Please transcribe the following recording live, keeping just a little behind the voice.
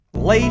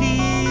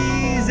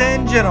Ladies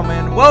and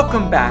gentlemen,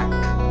 welcome back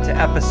to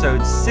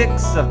episode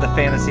 6 of the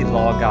Fantasy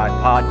Law Guy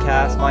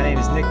podcast. My name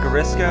is Nick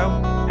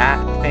Garisco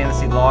at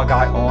Fantasy Law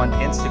Guy on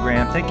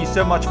Instagram. Thank you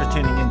so much for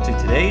tuning into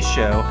today's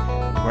show,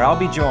 where I'll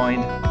be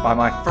joined by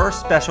my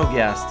first special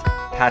guest,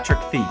 Patrick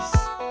Feast.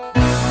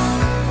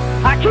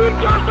 Hakeem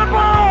dropped the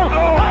ball!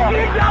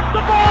 Hakeem dropped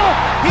the ball!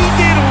 He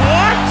did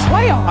what?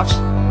 Playoffs?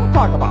 Don't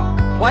talk about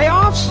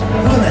playoffs.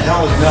 Who the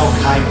hell is Mel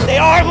Kiper? They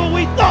are who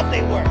we thought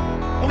they were.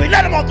 And we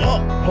let them off the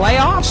hook.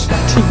 Playoffs?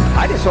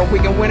 I just hope we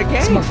can win a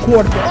game. It's my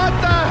quarterback. What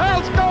the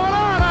hell's going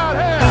on out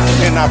here?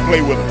 Cannot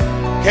play with him.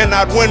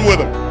 Cannot win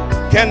with him.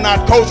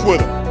 Cannot coach with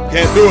him.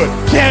 Can't do it.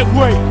 Can't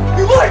wait.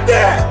 You like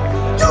that?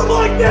 You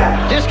like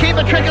that? Just keep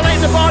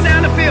trickling the ball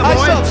down the field, boy.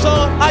 Ice up,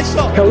 son. Ice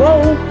up.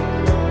 Hello?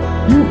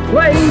 You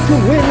play to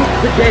win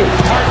the game.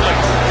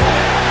 Hartley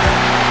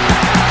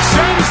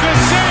sends the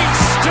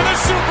Saints to the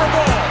Super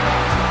Bowl.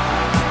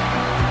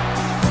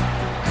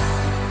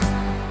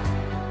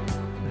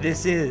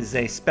 This is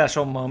a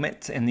special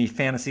moment in the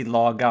Fantasy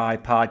Law Guy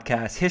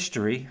podcast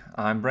history.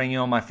 I'm bringing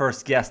on my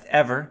first guest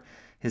ever.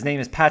 His name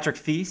is Patrick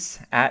Feast,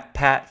 at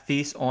Pat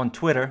Feast on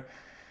Twitter.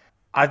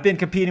 I've been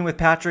competing with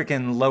Patrick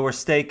in lower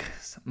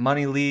stakes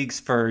money leagues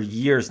for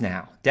years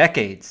now,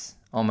 decades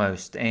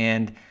almost,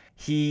 and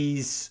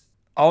he's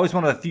always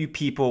one of the few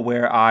people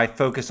where I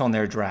focus on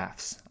their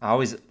drafts. I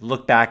always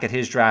look back at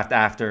his draft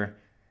after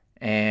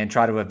and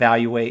try to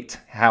evaluate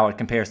how it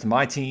compares to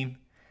my team.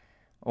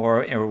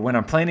 Or when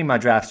I'm planning my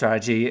draft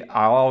strategy,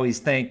 I always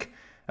think,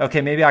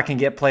 okay, maybe I can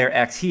get player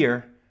X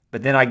here,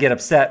 but then I get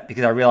upset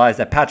because I realize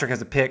that Patrick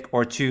has a pick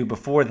or two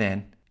before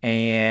then,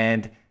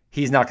 and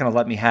he's not going to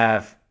let me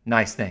have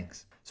nice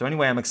things. So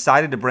anyway, I'm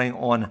excited to bring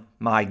on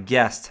my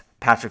guest,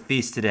 Patrick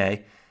Feast,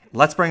 today.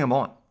 Let's bring him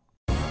on.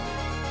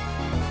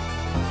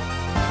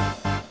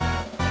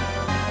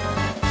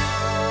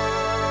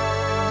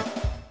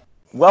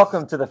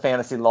 Welcome to the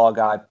Fantasy Law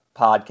Guy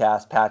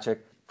podcast,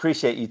 Patrick.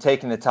 Appreciate you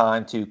taking the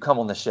time to come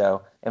on the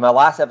show. In my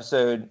last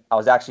episode, I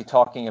was actually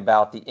talking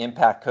about the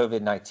impact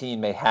COVID-19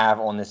 may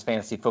have on this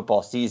fantasy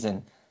football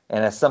season.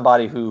 And as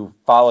somebody who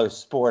follows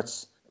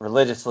sports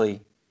religiously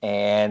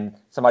and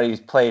somebody who's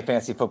played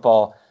fantasy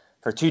football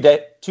for two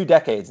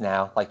decades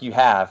now, like you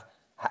have,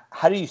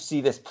 how do you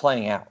see this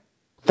playing out?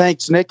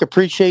 Thanks, Nick.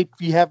 Appreciate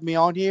you having me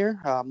on here.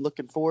 I'm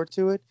looking forward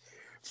to it.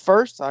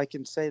 First, I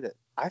can say that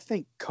I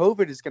think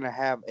COVID is going to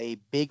have a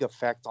big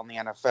effect on the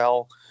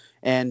NFL.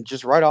 And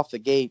just right off the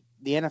gate,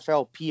 the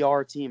NFL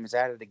PR team is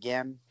at it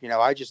again.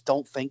 I just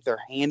don't think they're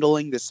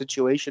handling the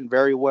situation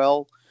very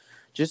well.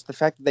 Just the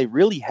fact that they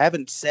really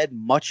haven't said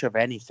much of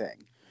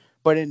anything.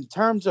 But in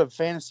terms of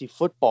fantasy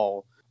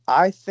football,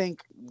 I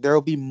think there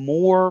will be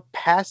more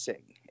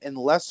passing and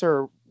less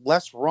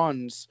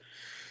runs,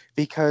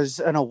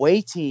 because an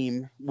away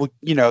team would,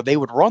 they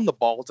would run the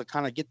ball to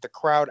kind of get the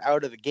crowd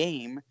out of the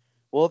game.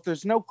 Well, if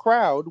there's no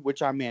crowd,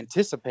 which I'm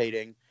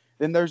anticipating,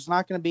 then there's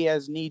not going to be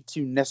as need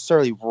to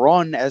necessarily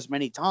run as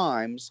many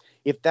times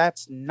if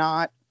that's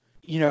not,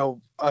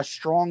 a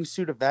strong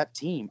suit of that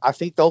team. I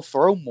think they'll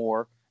throw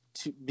more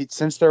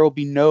since there will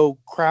be no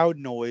crowd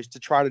noise to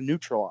try to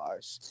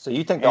neutralize. So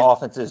you think the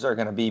offenses are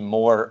going to be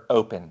more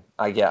open,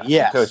 I guess?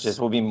 Yes. The coaches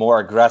will be more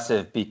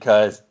aggressive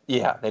because,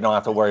 they don't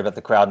have to worry about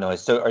the crowd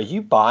noise. So are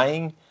you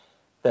buying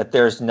that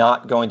there's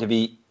not going to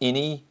be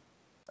any?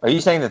 Are you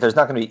saying that there's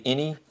not going to be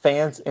any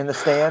fans in the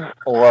stand,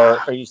 or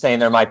are you saying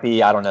there might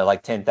be, I don't know,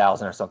 like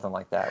 10,000 or something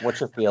like that? What's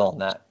your feel on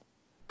that?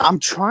 I'm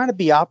trying to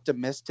be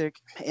optimistic,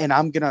 and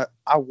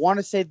I want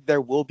to say that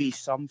there will be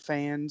some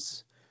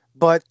fans,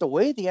 but the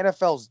way the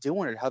NFL's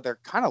doing it, how they're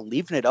kind of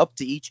leaving it up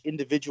to each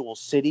individual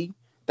city,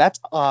 that's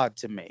odd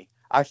to me.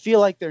 I feel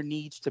like there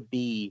needs to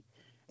be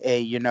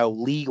a,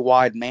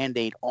 league-wide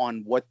mandate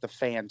on what the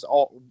fans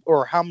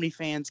or how many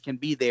fans can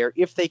be there,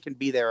 if they can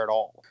be there at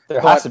all.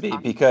 There has to be,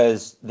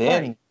 because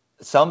then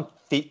some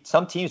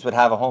teams would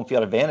have a home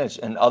field advantage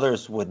and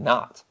others would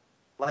not.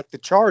 Like the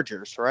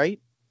Chargers, right?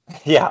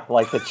 Yeah,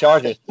 like the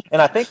Chargers. And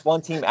I think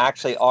one team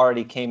actually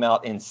already came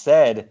out and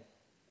said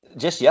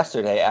just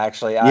yesterday,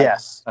 actually.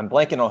 Yes. I'm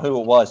blanking on who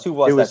it was. Who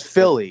was that? It was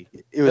Philly.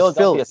 It was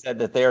Philadelphia said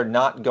that they're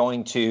not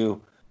going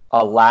to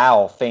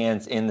allow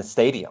fans in the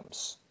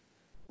stadiums.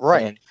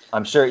 Right. And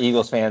I'm sure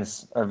Eagles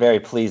fans are very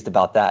pleased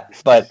about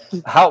that. But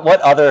what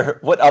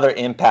other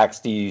impacts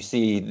do you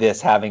see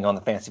this having on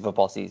the fantasy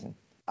football season?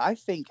 I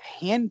think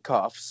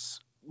handcuffs,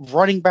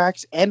 running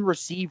backs and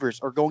receivers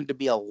are going to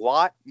be a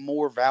lot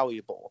more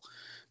valuable,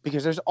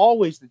 because there's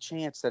always the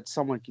chance that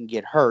someone can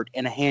get hurt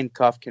and a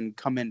handcuff can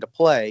come into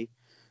play,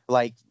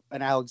 like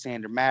an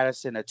Alexander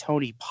Madison, a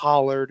Tony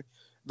Pollard,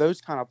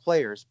 those kind of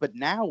players. But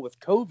now with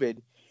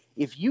COVID,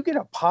 if you get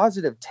a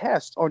positive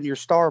test on your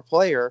star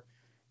player,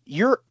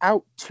 you're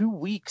out 2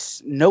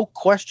 weeks, no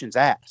questions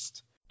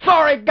asked.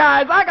 Sorry,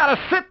 guys, I got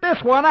to sit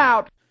this one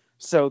out.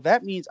 So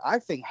that means I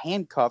think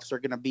handcuffs are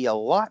going to be a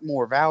lot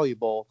more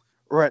valuable,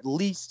 or at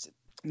least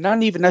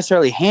not even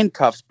necessarily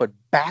handcuffs, but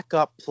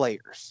backup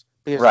players.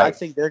 Because I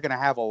think they're going to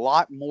have a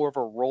lot more of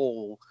a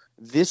role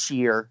this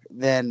year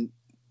than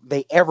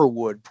they ever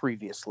would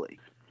previously.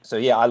 So,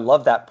 yeah, I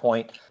love that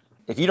point.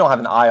 if you don't have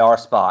an IR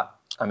spot,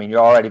 I mean,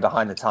 you're already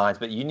behind the times,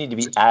 but you need to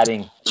be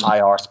adding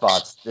IR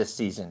spots this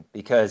season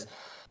because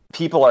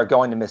people are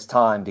going to miss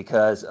time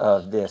because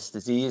of this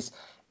disease.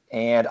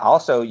 And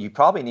also, you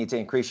probably need to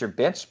increase your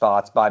bench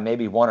spots by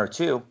maybe 1 or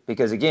 2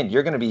 because, again,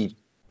 you're going to be,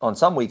 on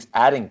some weeks,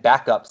 adding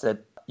backups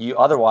that you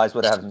otherwise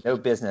would have no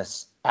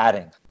business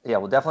adding. Yeah,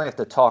 we'll definitely have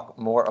to talk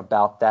more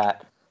about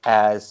that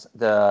as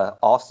the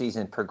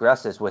offseason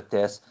progresses with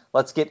this.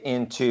 Let's get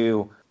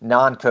into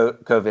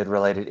non-COVID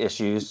related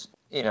issues.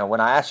 You know,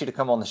 when I asked you to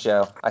come on the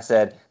show, I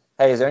said,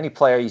 hey, is there any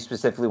player you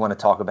specifically want to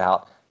talk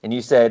about? And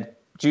you said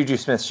Juju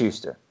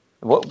Smith-Schuster.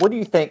 What do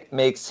you think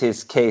makes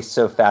his case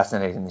so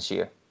fascinating this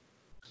year?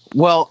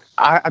 Well,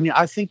 I mean,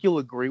 I think you'll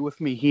agree with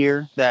me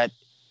here that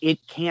it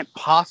can't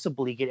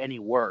possibly get any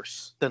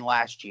worse than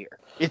last year.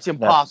 It's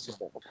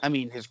impossible. No. I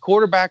mean, his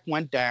quarterback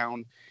went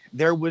down.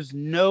 There was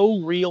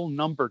no real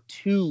number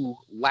 2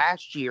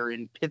 last year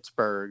in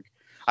Pittsburgh.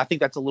 I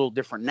think that's a little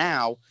different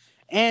now.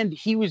 And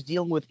he was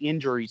dealing with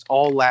injuries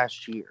all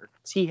last year.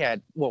 He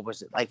had,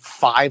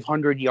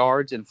 500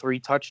 yards and 3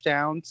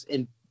 touchdowns,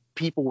 and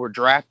people were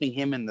drafting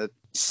him in the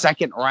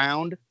second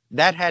round.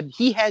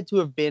 He had to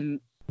have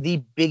been the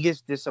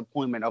biggest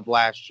disappointment of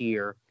last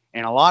year,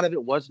 and a lot of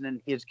it wasn't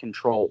in his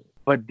control.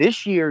 But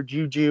this year,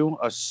 Juju,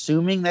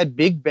 assuming that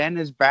Big Ben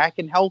is back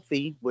and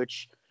healthy,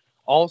 which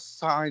all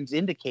signs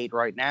indicate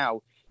right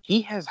now,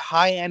 he has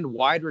high-end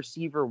wide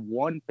receiver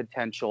 1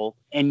 potential.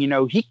 And,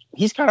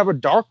 he's kind of a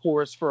dark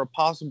horse for a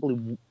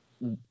possibly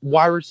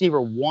wide receiver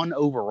 1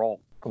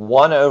 overall.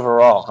 1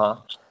 overall, huh?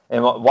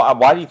 And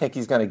why do you think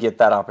he's going to get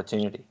that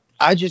opportunity?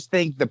 I just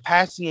think the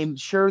passing game,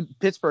 sure,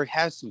 Pittsburgh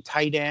has some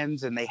tight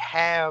ends and they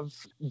have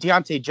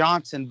Deontay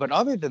Johnson, but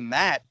other than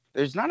that,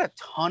 there's not a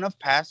ton of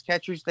pass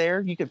catchers there.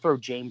 You could throw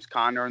James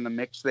Conner in the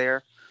mix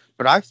there,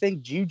 but I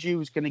think Juju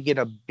is going to get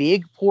a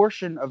big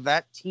portion of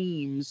that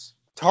team's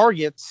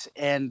targets,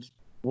 and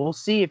we'll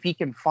see if he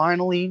can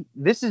finally,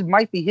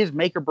 might be his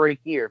make or break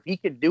year, if he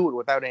could do it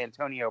without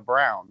Antonio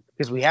Brown,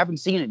 because we haven't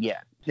seen it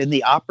yet, and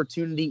the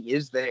opportunity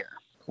is there.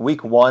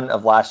 Week 1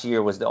 of last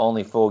year was the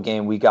only full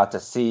game we got to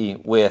see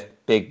with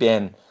Big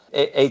Ben.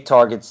 8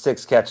 targets,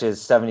 6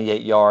 catches,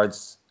 78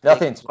 yards.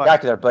 Nothing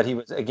spectacular, but he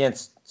was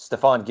against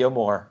Stephon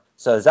Gilmore.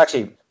 So it's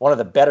actually one of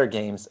the better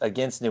games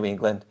against New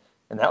England.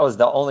 And that was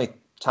the only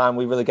time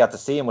we really got to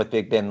see him with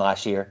Big Ben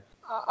last year.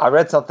 I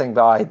read something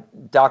by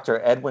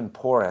Dr. Edwin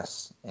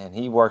Porras, and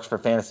he works for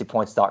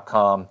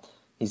fantasypoints.com.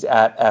 He's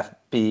at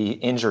FB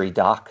Injury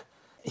Doc.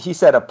 He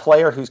said a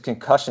player whose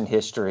concussion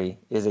history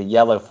is a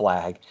yellow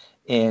flag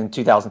in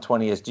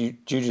 2020 is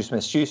Juju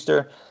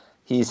Smith-Schuster.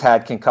 He's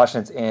had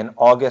concussions in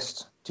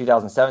August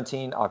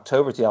 2017,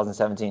 October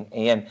 2017,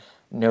 and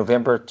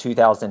November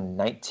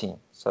 2019.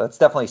 So that's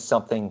definitely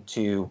something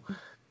to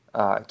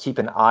keep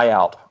an eye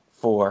out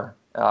for.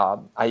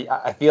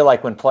 I feel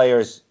like when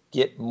players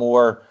get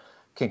more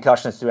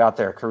concussions throughout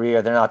their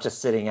career, they're not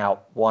just sitting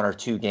out 1 or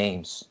 2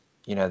 games.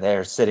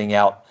 They're sitting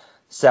out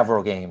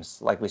several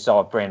games, like we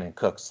saw with Brandon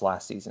Cooks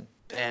last season.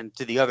 And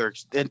to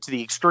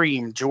the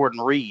extreme, Jordan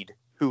Reed,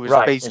 who is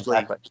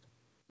basically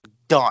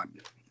done.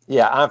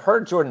 Yeah, I've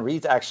heard Jordan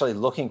Reed's actually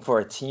looking for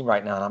a team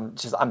right now, and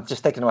I'm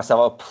just thinking to myself,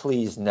 oh,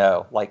 please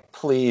no,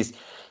 please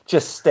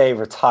just stay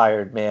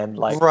retired, man.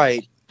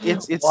 Right.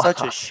 It's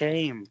such a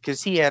shame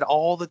because he had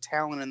all the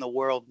talent in the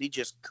world. He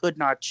just could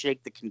not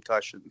shake the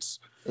concussions.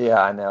 Yeah,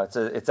 I know.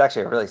 It's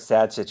actually a really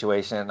sad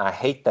situation, and I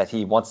hate that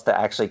he wants to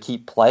actually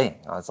keep playing.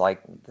 I was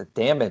like, the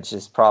damage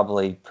is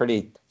probably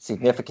pretty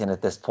significant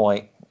at this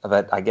point,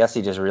 but I guess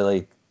he just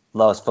really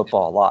loves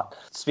football a lot.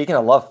 Speaking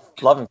of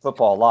loving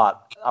football a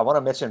lot, I want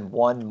to mention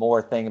one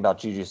more thing about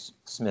Juju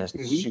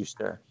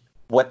Smith-Schuster.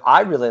 Mm-hmm. What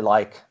I really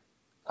like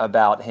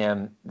about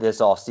him this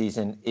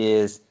offseason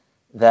is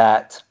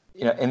that,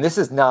 and this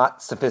is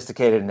not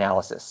sophisticated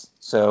analysis,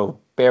 so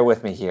bear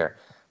with me here,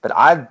 but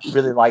I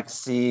really like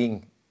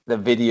seeing the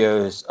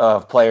videos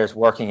of players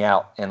working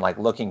out and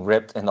looking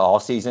ripped in the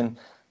offseason.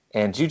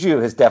 And Juju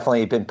has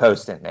definitely been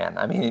posting, man.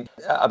 I mean,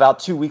 about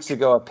 2 weeks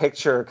ago, a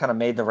picture kind of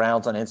made the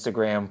rounds on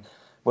Instagram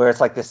where it's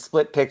this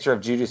split picture of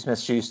Juju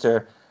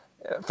Smith-Schuster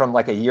from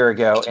a year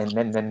ago, and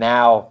then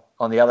now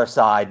on the other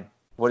side,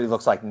 what he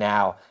looks like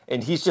now.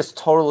 And he's just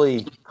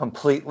totally,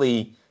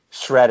 completely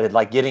shredded,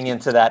 getting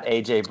into that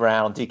A.J.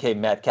 Brown, DK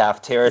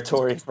Metcalf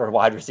territory for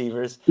wide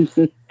receivers.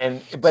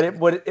 But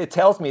what it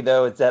tells me,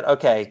 though, is that,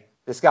 okay,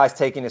 this guy's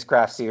taking his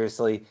craft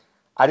seriously.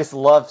 I just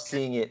love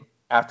seeing it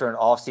after an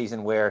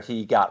offseason where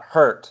he got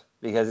hurt,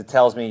 because it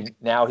tells me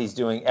now he's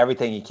doing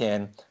everything he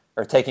can,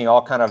 or taking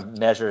all kind of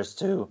measures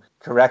to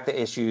correct the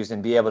issues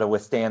and be able to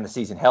withstand the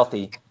season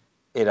healthy.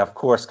 It, of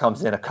course,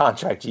 comes in a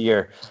contract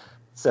year.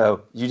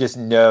 So you just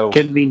know.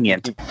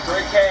 Convenient.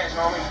 Great cash,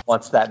 homie.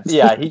 Wants that.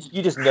 Yeah,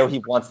 you just know he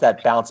wants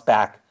that bounce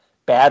back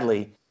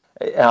badly.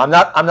 And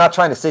I'm not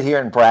trying to sit here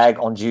and brag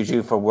on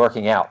Juju for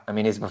working out. I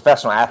mean, he's a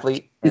professional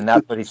athlete, and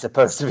that's what he's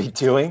supposed to be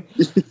doing.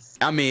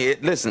 I mean,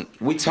 listen,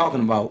 we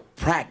talking about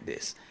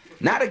practice.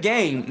 Not a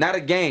game.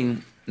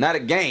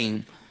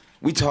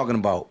 We talking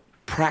about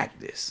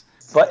practice.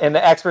 And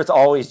the experts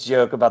always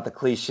joke about the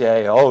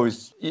cliche. Oh,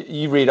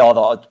 you read all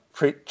the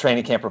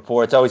training camp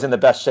reports, always in the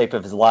best shape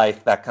of his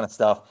life, that kind of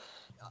stuff.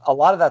 A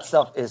lot of that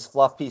stuff is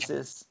fluff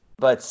pieces,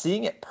 but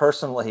seeing it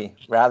personally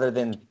rather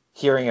than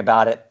hearing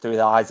about it through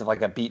the eyes of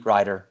like a beat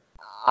writer,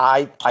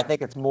 I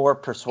think it's more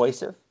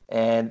persuasive.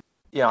 And,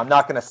 I'm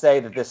not going to say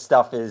that this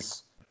stuff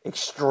is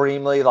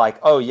extremely like,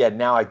 oh yeah,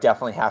 now I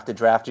definitely have to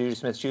draft Juju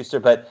Smith-Schuster,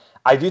 but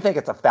I do think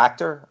it's a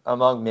factor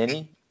among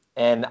many,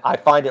 and I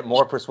find it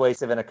more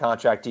persuasive in a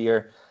contract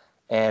year,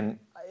 and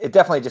it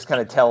definitely just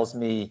kind of tells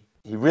me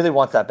he really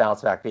wants that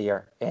bounce back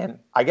year, and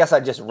I guess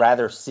I'd just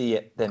rather see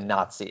it than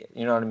not see it.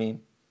 You know what I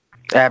mean?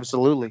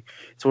 Absolutely.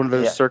 It's one of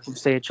those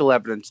circumstantial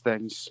evidence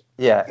things.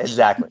 Yeah,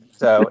 exactly.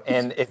 So,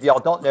 and if y'all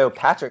don't know,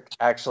 Patrick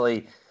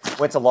actually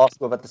went to law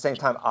school, but at the same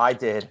time I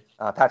did.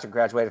 Patrick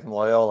graduated from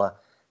Loyola.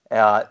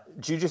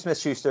 Juju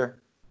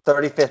Smith-Schuster,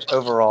 35th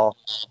overall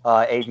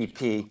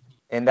ADP,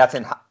 and that's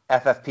in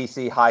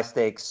FFPC high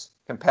stakes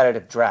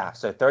competitive draft.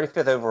 So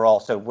 35th overall.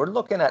 So we're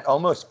looking at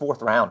almost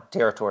 4th round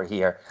territory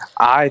here.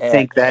 I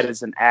think that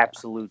is an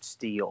absolute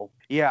steal.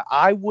 Yeah,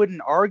 I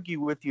wouldn't argue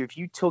with you if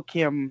you took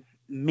him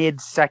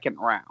mid-second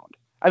round.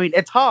 I mean,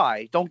 it's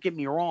high, don't get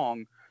me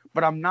wrong,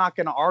 but I'm not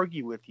going to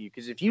argue with you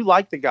because if you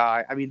like the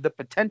guy, I mean, the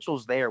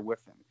potential's there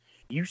with him.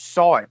 You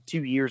saw it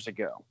 2 years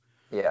ago.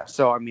 Yeah.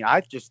 So, I mean,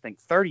 I just think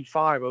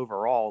 35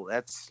 overall,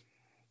 that's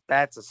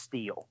a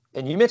steal.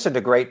 And you mentioned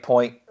a great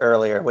point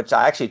earlier, which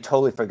I actually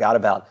totally forgot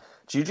about.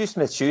 Juju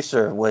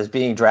Smith-Schuster was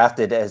being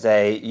drafted as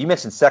you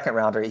mentioned second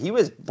rounder. He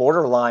was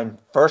borderline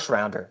first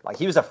rounder. Like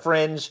he was a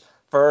fringe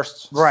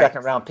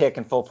second round pick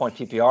in full point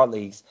PPR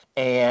leagues.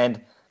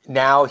 And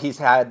now he's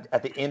had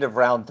at the end of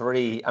round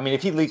 3. I mean,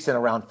 if he leaks in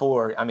round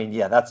 4, I mean,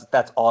 yeah,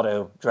 that's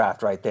auto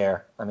draft right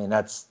there. I mean,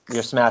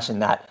 you're smashing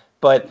that.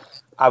 But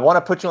I want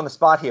to put you on the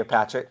spot here,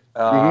 Patrick,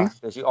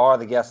 because you are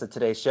the guest of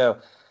today's show.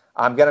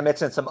 I'm going to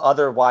mention some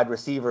other wide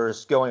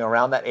receivers going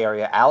around that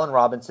area. Allen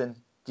Robinson,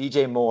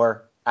 DJ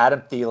Moore,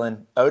 Adam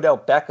Thielen, Odell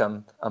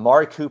Beckham,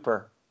 Amari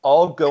Cooper,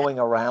 all going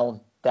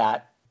around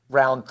that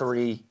round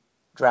 3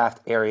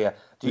 draft area.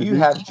 Do you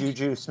have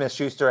Juju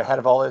Smith-Schuster ahead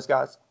of all those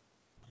guys?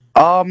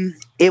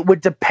 It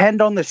would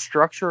depend on the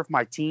structure of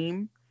my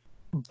team,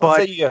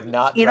 but you have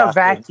not in a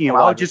vacuum,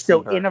 I'll just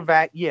go in a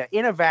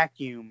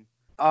vacuum.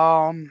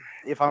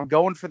 If I'm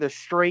going for the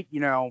straight,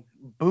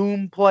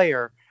 boom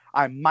player,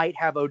 I might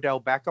have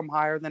Odell Beckham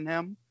higher than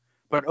him,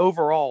 but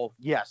overall,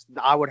 yes,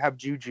 I would have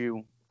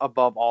Juju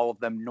above all of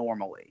them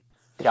normally.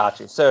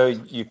 Gotcha. So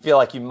you feel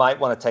like you might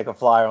want to take a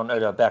flyer on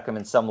Odell Beckham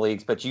in some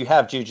leagues, but you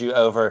have Juju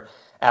over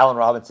Allen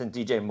Robinson,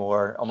 DJ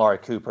Moore, Amari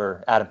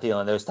Cooper, Adam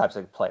Thielen, those types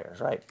of players,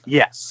 right?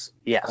 Yes.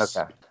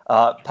 Okay.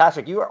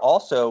 Patrick, you were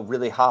also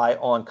really high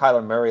on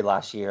Kyler Murray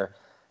last year,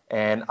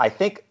 and I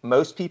think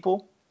most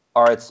people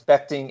are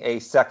expecting a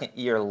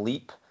second-year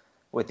leap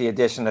with the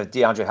addition of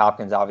DeAndre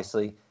Hopkins,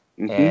 obviously,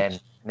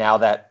 and now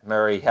that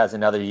Murray has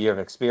another year of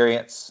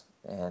experience,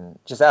 and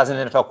just as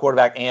an NFL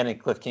quarterback and in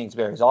Cliff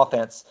Kingsbury's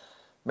offense,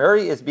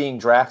 Murray is being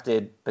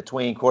drafted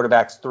between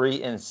quarterbacks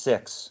 3 and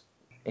 6.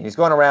 And he's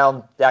going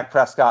around Dak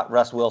Prescott,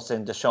 Russ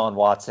Wilson, Deshaun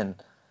Watson.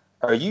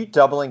 Are you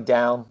doubling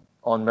down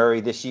on Murray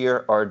this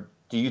year, or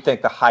do you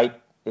think the hype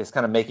is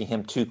kind of making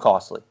him too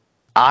costly?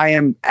 I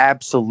am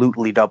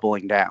absolutely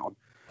doubling down.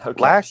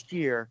 Okay. Last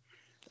year,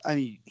 I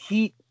mean,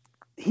 he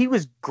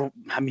was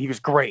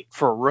great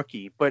for a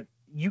rookie, but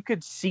you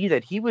could see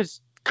that he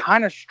was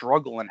kind of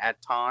struggling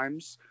at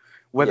times,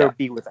 whether it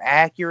be with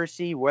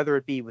accuracy, whether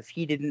it be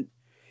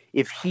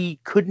if he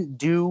couldn't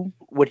do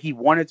what he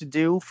wanted to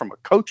do from a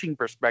coaching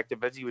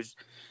perspective,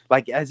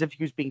 as if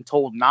he was being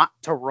told not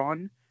to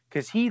run,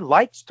 because he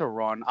likes to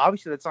run.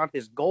 Obviously, that's not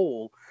his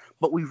goal,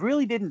 but we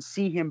really didn't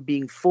see him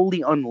being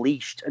fully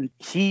unleashed. And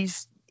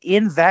he's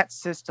in that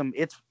system.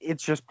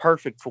 It's just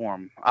perfect for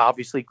him.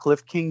 Obviously,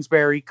 Cliff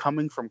Kingsbury,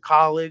 coming from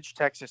college,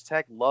 Texas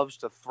Tech, loves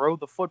to throw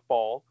the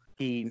football.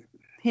 He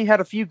had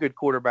a few good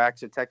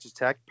quarterbacks at Texas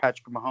Tech,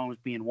 Patrick Mahomes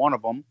being one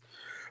of them.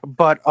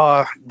 But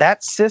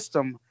that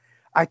system,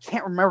 I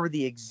can't remember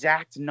the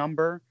exact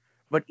number,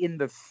 but in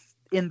the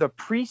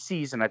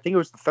preseason, I think it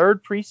was the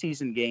third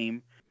preseason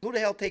game. Who the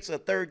hell takes a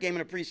third game in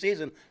the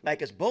preseason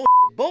like it's bull?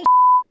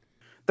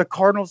 The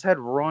Cardinals had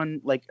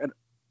run like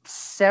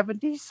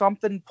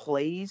 70-something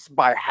plays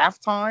by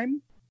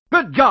halftime.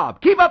 Good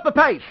job. Keep up the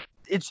pace.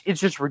 It's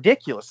just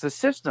ridiculous, the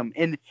system.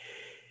 And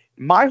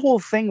my whole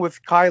thing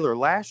with Kyler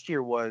last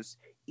year was,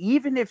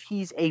 even if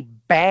he's a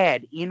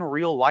bad in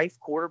real life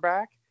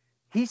quarterback,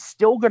 he's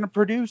still going to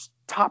produce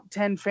top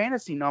 10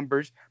 fantasy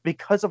numbers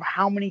because of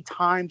how many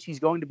times he's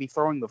going to be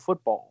throwing the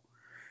football.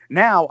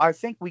 Now, I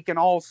think we can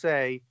all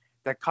say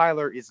that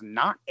Kyler is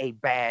not a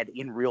bad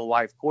in real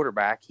life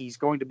quarterback. He's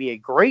going to be a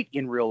great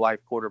in real life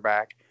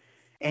quarterback.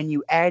 And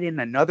you add in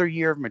another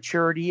year of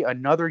maturity,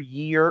 another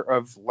year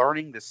of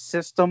learning the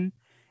system,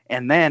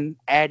 and then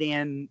add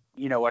in,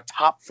 a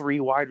top 3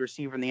 wide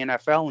receiver in the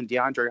NFL and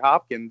DeAndre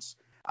Hopkins.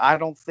 I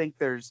don't think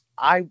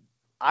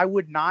I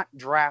would not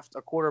draft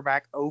a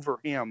quarterback over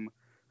him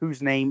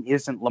whose name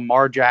isn't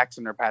Lamar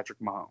Jackson or Patrick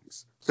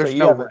Mahomes. So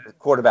you have a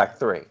quarterback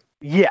 3.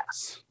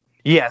 Yes.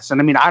 Yes, and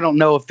I mean, I don't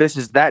know if this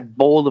is that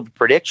bold of a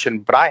prediction,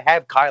 but I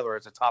have Kyler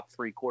as a top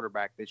 3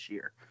 quarterback this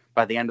year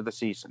by the end of the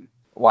season.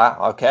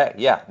 Wow. Okay.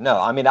 Yeah. No,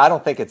 I mean, I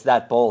don't think it's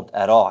that bold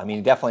at all. I mean,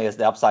 he definitely has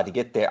the upside to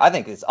get there. I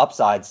think his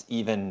upside's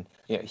even,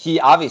 he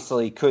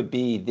obviously could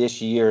be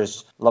this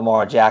year's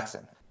Lamar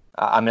Jackson.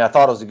 I mean, I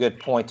thought it was a good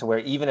point to where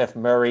even if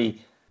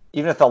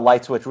the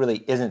light switch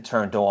really isn't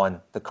turned on,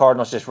 the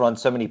Cardinals just run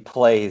so many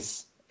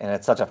plays and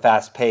at such a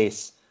fast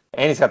pace,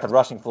 and he's got the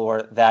rushing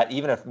floor that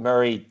even if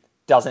Murray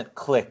doesn't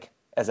click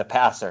as a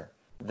passer,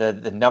 the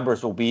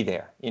numbers will be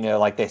there.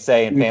 Like they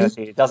say in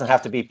fantasy, it doesn't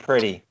have to be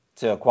pretty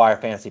to acquire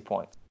fantasy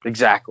points.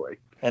 Exactly.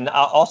 And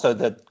also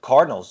the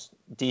Cardinals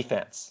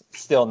defense,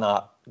 still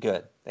not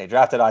good. They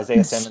drafted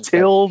Isaiah Simmons.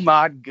 Still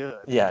not good.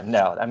 Yeah,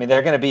 no. I mean,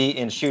 they're going to be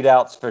in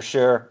shootouts for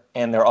sure.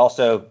 And they're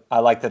also, I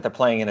like that they're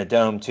playing in a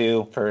dome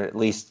too for at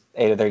least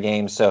 8 of their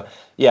games. So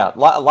yeah,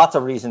 lots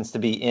of reasons to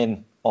be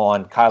in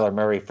on Kyler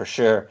Murray for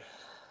sure.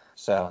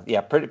 So yeah,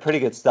 pretty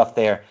good stuff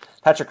there.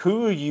 Patrick,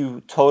 who are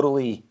you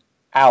totally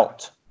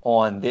out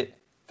on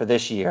for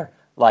this year?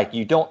 Like,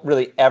 you don't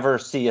really ever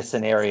see a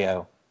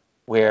scenario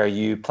where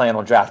you plan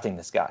on drafting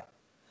this guy.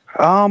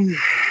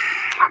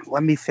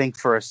 Let me think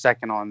for a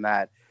second on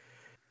that.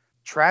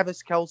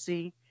 Travis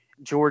Kelce,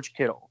 George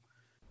Kittle.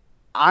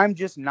 I'm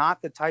just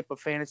not the type of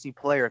fantasy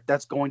player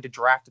that's going to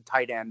draft a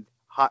tight end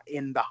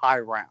in the high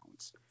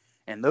rounds.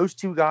 And those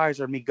two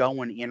guys are me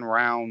going in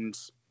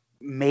rounds,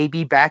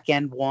 maybe back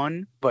end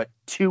 1, but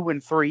 2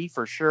 and 3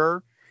 for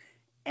sure.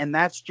 And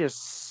that's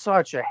just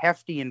such a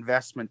hefty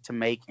investment to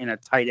make in a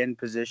tight end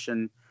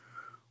position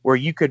where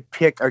you could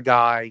pick a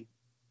guy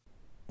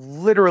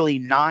literally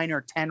 9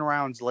 or 10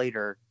 rounds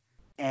later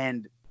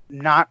and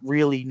not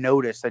really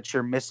notice that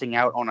you're missing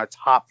out on a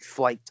top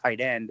flight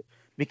tight end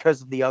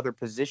because of the other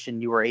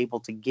position you were able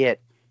to get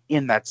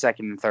in that 2nd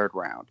and 3rd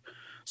round.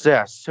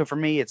 So for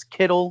me, it's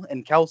Kittle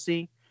and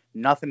Kelce.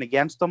 Nothing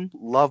against them.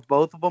 Love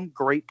both of them.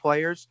 Great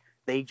players.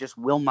 They just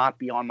will not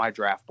be on my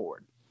draft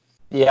board.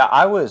 Yeah,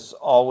 I was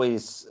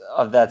always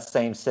of that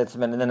same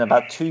sentiment. And then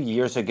about 2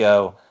 years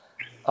ago,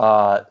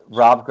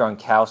 Rob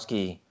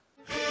Gronkowski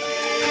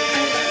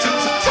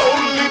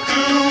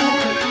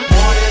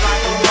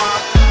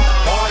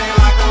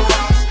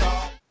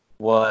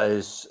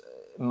was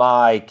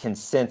my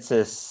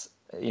consensus.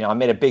 I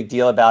made a big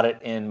deal about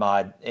it in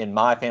my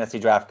fantasy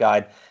draft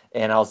guide,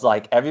 and I was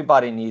like,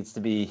 everybody needs to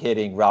be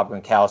hitting Rob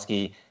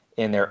Gronkowski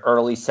in their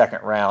early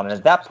 2nd round. And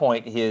at that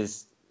point,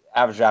 his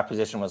average draft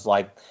position was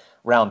like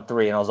round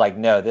 3, and I was like,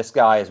 no, this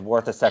guy is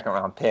worth a 2nd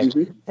round pick.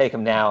 Take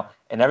him now.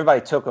 And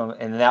everybody took him,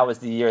 and that was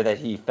the year that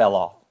he fell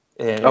off.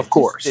 And of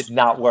course, it did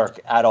not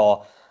work at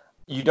all.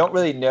 You don't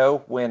really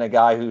know when a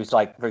guy who's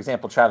like, for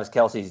example, Travis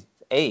Kelce's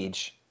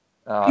age,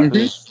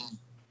 who's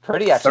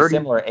pretty actually 30.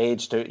 similar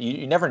age to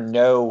you never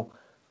know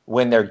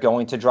when they're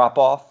going to drop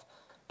off.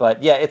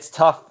 But yeah, it's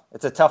tough.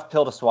 It's a tough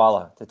pill to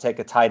swallow to take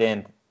a tight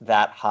end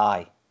that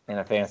high in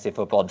a fantasy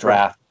football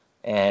draft,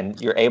 and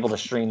you're able to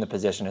stream the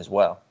position as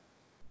well.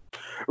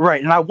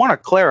 Right, and I want to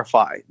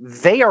clarify,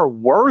 they are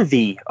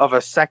worthy of a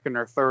 2nd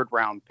or 3rd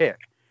round pick.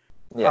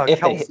 Yeah,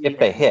 if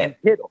they hit.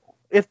 Kittle.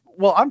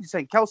 I'm just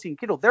saying Kelce and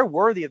Kittle, they're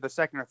worthy of the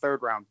 2nd or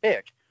 3rd round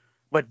pick,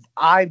 but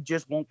I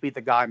just won't be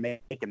the guy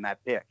making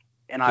that pick.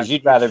 Because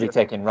you'd rather be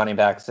taking running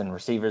backs and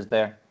receivers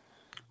there?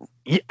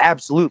 Yeah,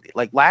 absolutely.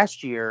 Like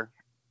last year,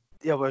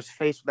 I was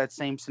faced with that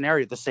same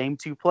scenario, the same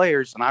 2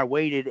 players, and I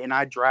waited and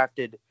I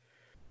drafted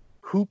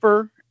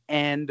Hooper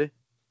and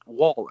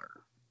Waller.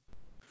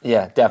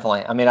 Yeah,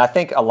 definitely. I mean, I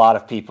think a lot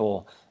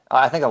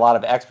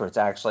of experts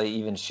actually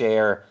even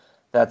share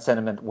that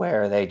sentiment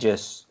where they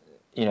just,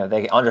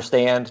 they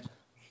understand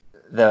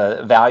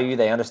the value,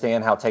 they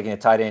understand how taking a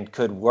tight end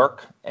could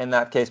work in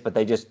that case, but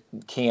they just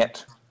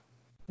can't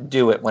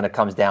do it when it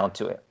comes down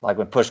to it. Like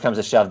when push comes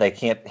to shove, they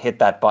can't hit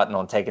that button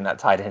on taking that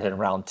tight end in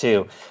round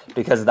 2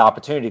 because of the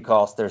opportunity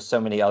cost. There's so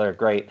many other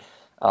great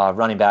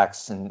running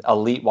backs and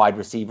elite wide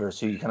receivers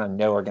who you kind of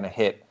know are going to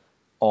hit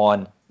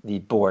on the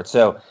board.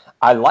 So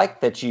I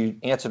like that you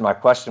answered my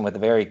question with a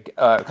very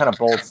kind of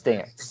bold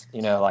stance.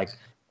 Like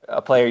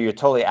a player you're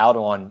totally out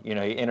on.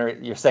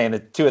 You're saying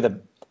that 2 of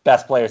the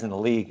best players in the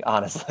league,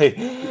 honestly.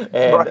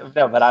 And right.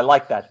 No, but I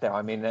like that though.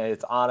 I mean,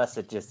 it's honest.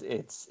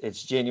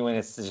 It's genuine.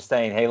 It's just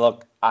saying, hey,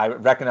 look, I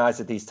recognize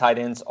that these tight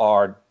ends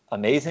are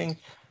amazing,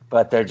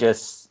 but they're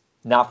just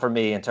not for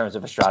me in terms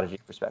of a strategy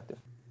perspective.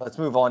 Let's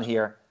move on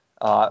here.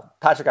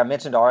 Patrick, I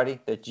mentioned already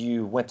that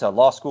you went to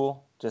law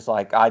school, just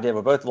like I did.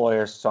 We're both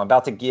lawyers, so I'm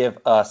about to give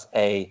us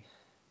a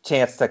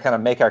chance to kind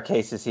of make our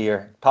cases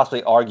here,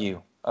 possibly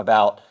argue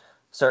about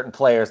certain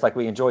players like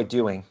we enjoy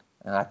doing.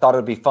 And I thought it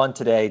would be fun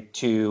today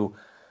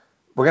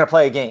we're going to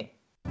play a game.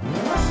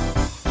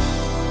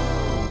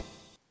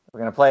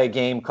 We're going to play a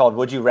game called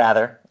Would You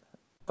Rather,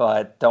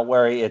 but don't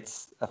worry,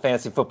 it's a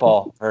fantasy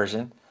football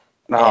version.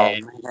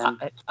 I'm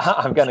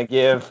going to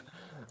give,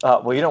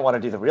 you don't want to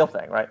do the real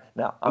thing, right?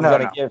 No, I'm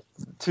going to give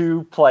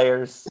 2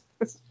 players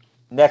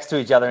next to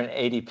each other in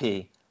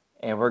ADP,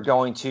 and we're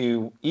going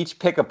to each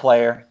pick a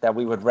player that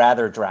we would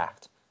rather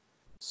draft.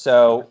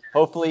 So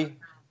hopefully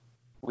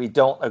we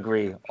don't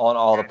agree on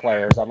all the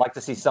players. I'd like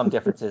to see some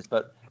differences,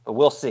 but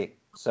we'll see.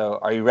 So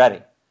are you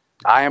ready?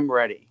 I am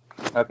ready.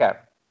 Okay.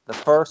 The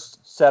first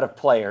set of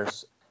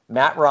players,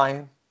 Matt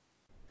Ryan,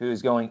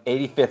 who's going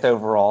 85th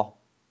overall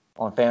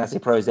on Fantasy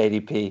Pros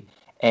ADP,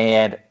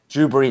 and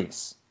Drew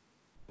Brees,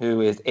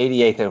 who is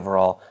 88th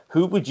overall.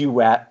 Who would you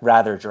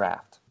rather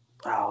draft?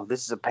 Oh,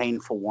 this is a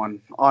painful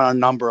one on a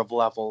number of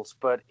levels,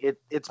 but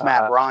it's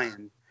Matt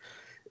Ryan.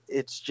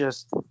 It's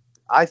just,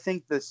 I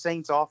think the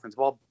Saints offense,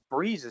 while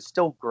Brees is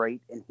still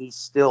great and he's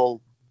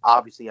still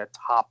obviously a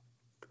top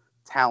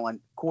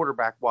talent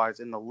quarterback-wise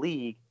in the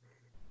league,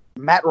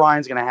 Matt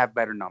Ryan's going to have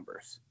better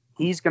numbers.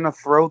 He's going to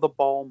throw the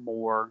ball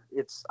more.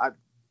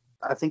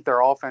 I think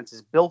their offense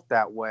is built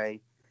that way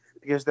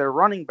because their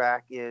running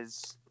back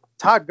is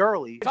Todd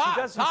Gurley,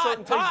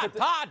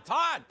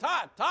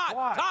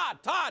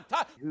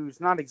 who's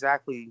not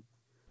exactly,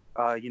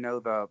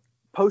 the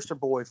poster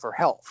boy for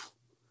health.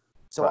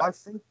 So right. I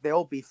think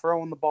they'll be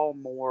throwing the ball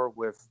more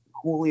with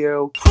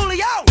Julio,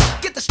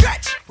 get the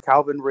stretch,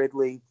 Calvin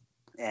Ridley,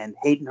 and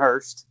Hayden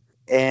Hurst,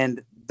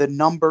 and the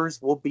numbers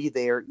will be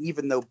there,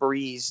 even though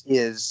Brees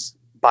is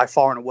by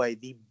far and away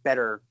the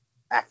better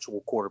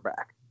actual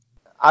quarterback.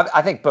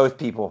 I think both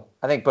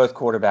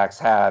quarterbacks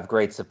have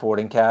great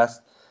supporting cast.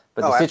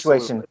 But the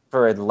situation absolutely.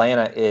 For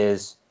Atlanta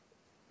is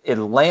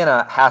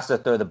Atlanta has to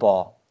throw the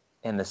ball,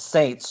 and the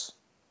Saints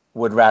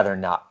would rather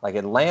not. Like,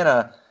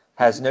 Atlanta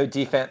has no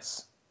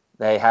defense.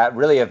 They have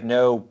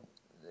no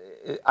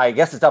 – I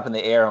guess it's up in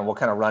the air on what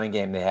kind of running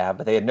game they have,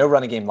 but they had no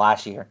running game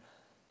last year.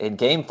 And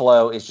game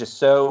flow is just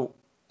so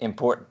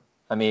important.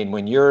 I mean,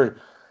 when you're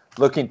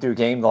looking through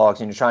game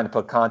logs and you're trying to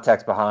put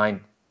context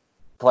behind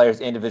players'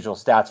 individual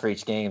stats for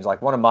each game,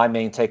 like one of my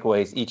main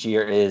takeaways each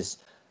year is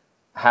 –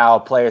 how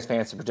players'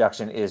 fantasy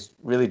production is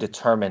really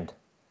determined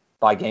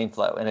by game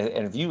flow. And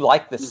if you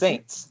like the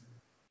Saints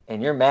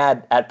and you're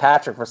mad at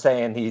Patrick for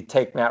saying he'd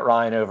take Matt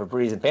Ryan over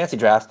Brees in fantasy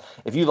drafts,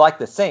 if you like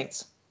the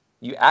Saints,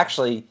 you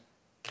actually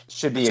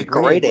should be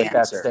agreeing with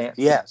that stance.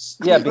 Yes.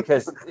 Yeah,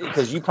 because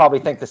you probably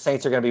think the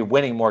Saints are going to be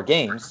winning more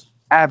games.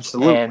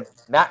 Absolutely. And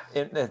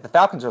if the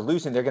Falcons are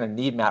losing, they're going to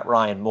need Matt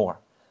Ryan more.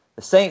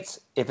 The Saints,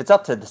 if it's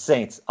up to the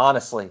Saints,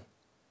 honestly,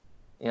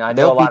 I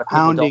know a lot of people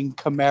pounding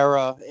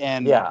Kamara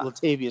and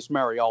Latavius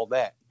Murray all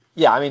day.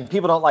 Yeah, I mean,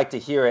 people don't like to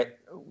hear it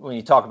when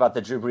you talk about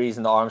the Drew Brees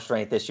and the arm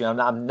strength issue.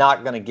 I'm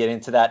not going to get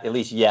into that, at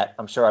least yet.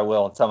 I'm sure I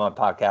will in some of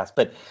my podcasts.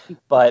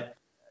 But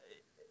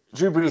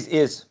Drew Brees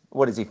is,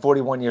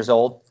 41 years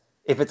old?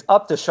 If it's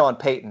up to Sean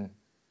Payton,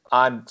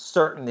 I'm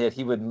certain that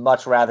he would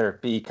much rather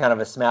be kind of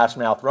a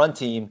smash-mouth run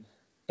team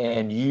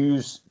and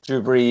use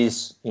Drew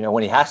Brees,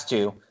 when he has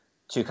to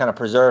kind of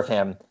preserve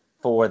him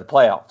for the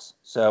playoffs.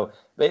 So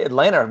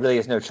Atlanta really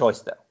has no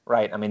choice, though,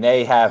 right? I mean,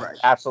 they have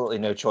absolutely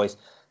no choice.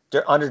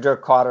 Under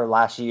Dirk Koetter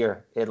last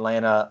year,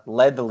 Atlanta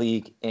led the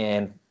league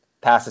in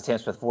pass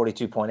attempts with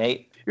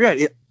 42.8.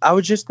 Yeah, I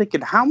was just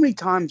thinking, how many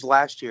times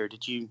last year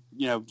did you,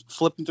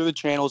 flipping through the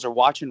channels or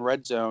watching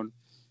Red Zone,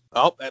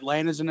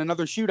 Atlanta's in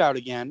another shootout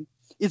again?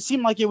 It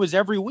seemed like it was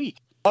every week.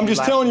 I'm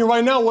just telling you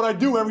right now what I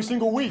do every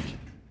single week.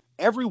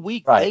 Every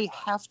week they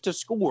have to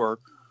score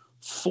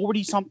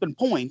 40-something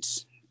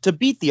points to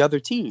beat the other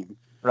team.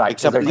 Right.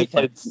 Except when they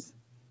played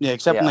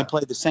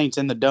the Saints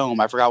in the Dome.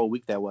 I forgot what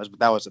week that was, but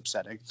that was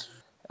upsetting.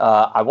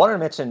 I wanted to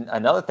mention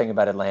another thing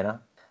about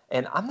Atlanta,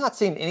 and I'm not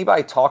seeing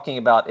anybody talking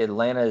about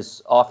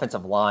Atlanta's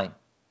offensive line.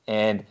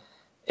 And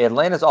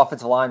Atlanta's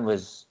offensive line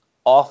was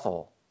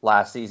awful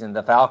last season.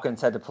 The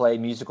Falcons had to play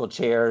musical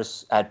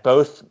chairs at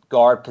both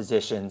guard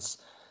positions.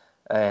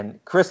 And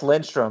Chris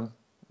Lindstrom,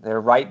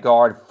 their right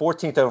guard,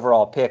 14th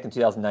overall pick in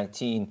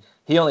 2019,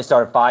 he only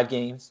started 5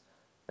 games.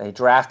 They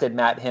drafted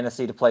Matt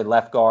Hennessy to play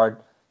left guard,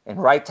 and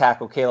right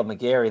tackle Caleb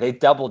McGarry. They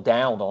doubled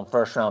down on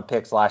first-round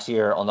picks last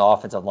year on the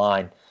offensive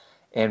line.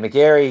 And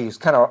McGarry was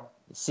kind of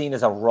seen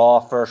as a raw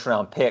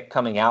first-round pick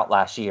coming out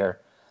last year,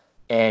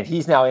 and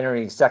he's now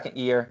entering his second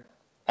year.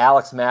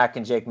 Alex Mack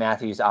and Jake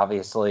Matthews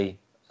obviously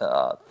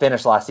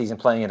finished last season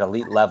playing at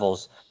elite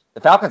levels.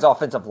 The Falcons'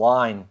 offensive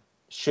line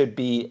should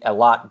be a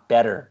lot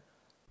better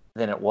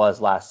than it was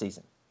last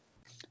season.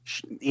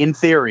 In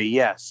theory,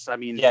 yes.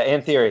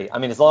 In theory.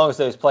 As long as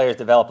those players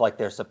develop like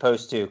they're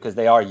supposed to, because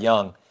they are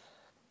young.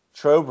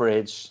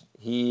 Trowbridge,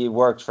 he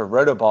works for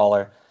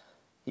Rotoballer.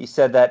 He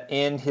said that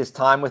in his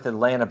time with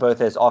Atlanta,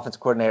 both as offensive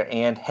coordinator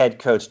and head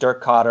coach,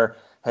 Dirk Koetter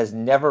has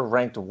never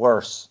ranked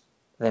worse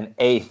than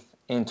 8th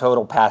in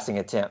total passing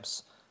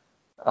attempts.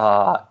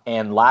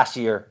 And last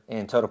year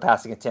in total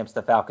passing attempts,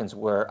 the Falcons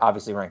were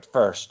obviously ranked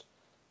first.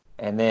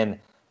 And then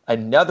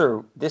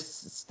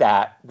this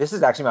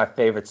is actually my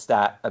favorite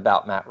stat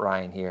about Matt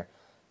Ryan here.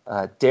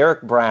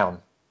 Derek Brown,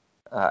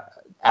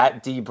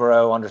 at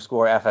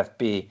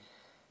dbro_FFB,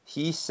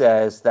 he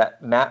says that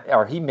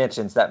he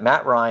mentions that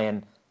Matt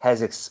Ryan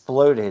has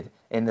exploded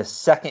in the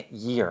second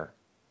year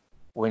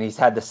when he's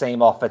had the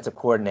same offensive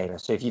coordinator.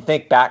 So if you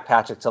think back,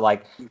 Patrick, to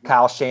like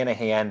Kyle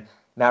Shanahan,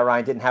 Matt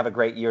Ryan didn't have a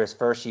great year his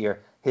first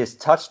year. his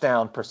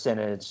touchdown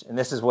percentage, and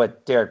this is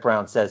what Derek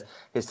Brown says,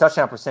 his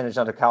touchdown percentage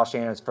under Kyle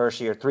Shanahan's first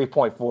year,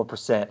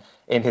 3.4%.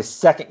 In his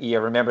second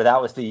year, remember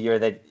that was the year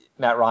that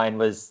Matt Ryan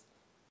was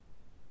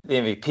the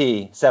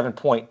MVP,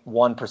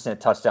 7.1%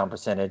 touchdown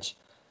percentage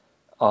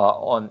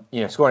on,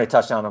 scoring a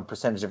touchdown on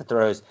percentage of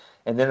throws.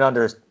 And then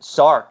under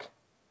Sark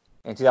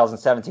in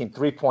 2017,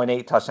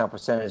 3.8 touchdown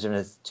percentage in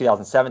his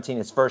 2017,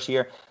 his first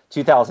year.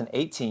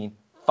 2018,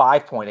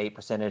 5.8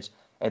 percentage.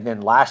 And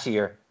then last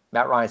year,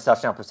 Matt Ryan's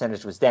touchdown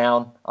percentage was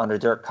down under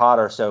Dirk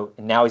Koetter. So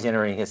now he's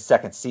entering his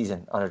second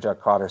season under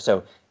Dirk Koetter.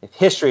 So if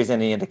history is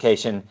any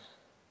indication,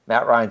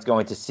 Matt Ryan's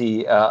going to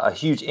see a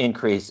huge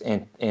increase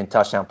in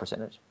touchdown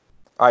percentage.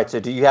 All right, so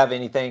do you have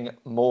anything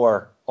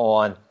more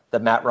on the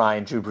Matt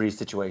Ryan, Drew Brees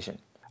situation?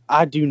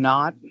 I do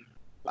not.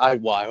 I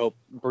hope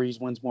Brees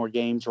wins more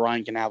games.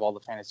 Ryan can have all the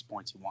fantasy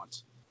points he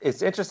wants.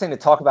 It's interesting to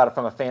talk about it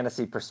from a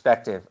fantasy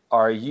perspective.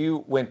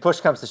 When push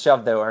comes to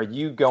shove, though, are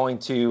you going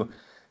to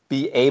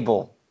be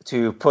able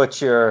to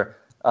put your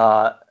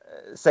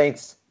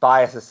Saints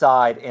bias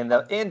aside and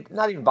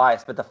not even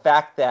bias, but the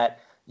fact that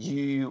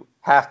you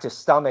have to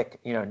stomach,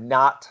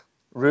 not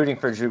rooting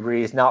for Drew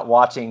Brees, not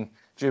watching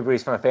Drew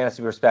Brees from a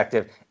fantasy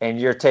perspective, and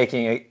you're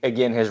taking,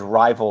 again, his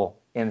rival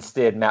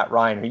instead, Matt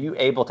Ryan? Are you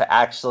able to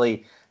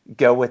actually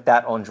go with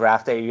that on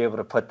draft day? Are you able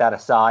to put that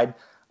aside?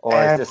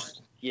 Or is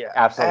this... Yeah,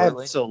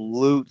 absolutely.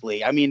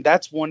 Absolutely. I mean,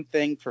 that's one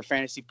thing for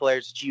fantasy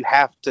players that you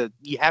have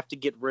to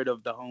get rid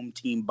of the home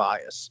team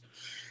bias.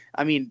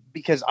 I mean,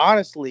 because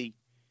honestly,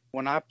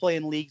 when I play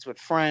in leagues with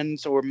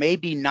friends or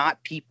maybe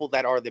not people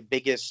that are the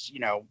biggest,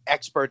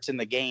 experts in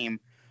the game,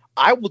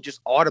 I will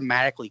just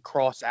automatically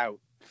cross out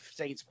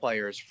Saints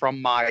players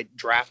from my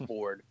draft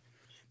board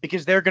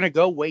because they're going to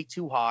go way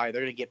too high.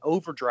 They're going to get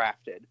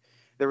overdrafted.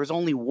 There was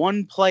only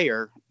one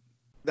player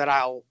that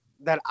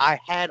I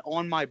had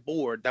on my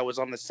board that was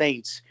on the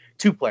Saints,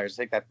 two players,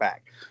 take that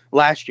back.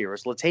 Last year, it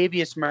was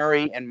Latavius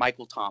Murray and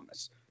Michael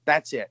Thomas.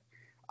 That's it.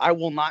 I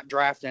will not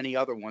draft any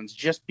other ones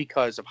just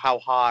because of how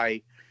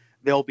high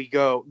they'll be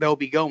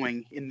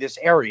going in this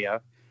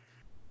area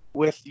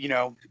with,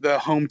 the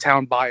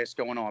hometown bias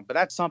going on. But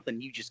that's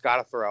something you just got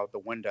to throw out the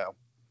window.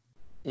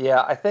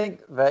 Yeah, I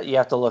think that you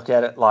have to look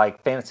at it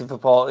like fantasy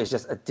football is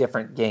just a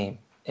different game.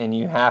 And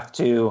you have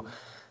to,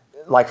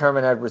 like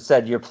Herman Edwards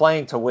said, you're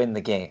playing to win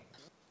the game.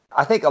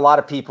 I think a lot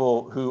of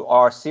people who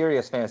are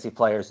serious fantasy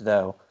players,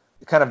 though,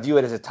 kind of view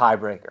it as a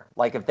tiebreaker.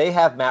 Like if they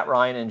have Matt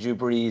Ryan and Drew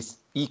Brees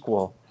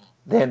equal,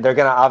 then they're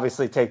going to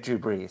obviously take Drew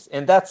Brees.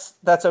 And that's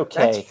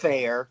okay.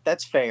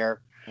 That's fair.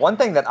 One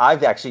thing that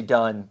I've actually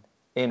done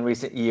in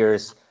recent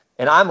years,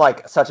 and I'm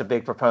like such a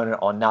big proponent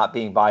on not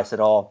being biased at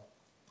all,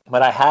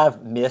 but I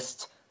have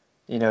missed,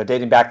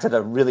 dating back to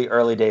the really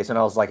early days when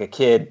I was like a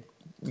kid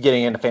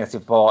getting into fantasy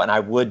football, and I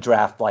would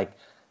draft like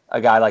a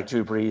guy like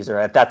Drew Brees, or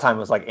at that time it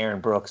was like Aaron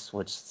Brooks,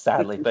 which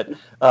sadly, but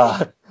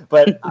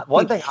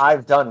one thing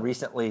I've done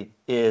recently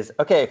is,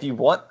 okay, if you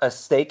want a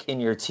stake in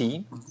your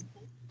team,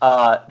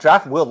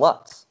 draft Will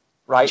Lutz,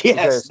 right?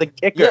 Yes, the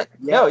kicker.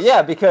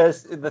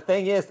 Because the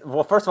thing is,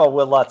 well, first of all,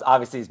 Will Lutz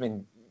obviously has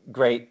been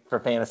great for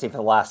fantasy for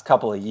the last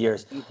couple of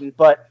years,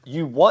 but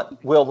you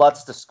want Will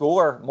Lutz to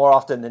score more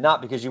often than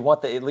not because you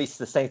want at least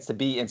the Saints to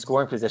be in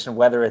scoring position,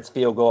 whether it's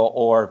field goal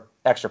or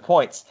extra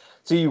points.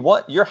 So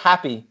you're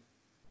happy.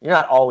 You're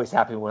not always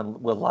happy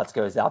when Will Lutz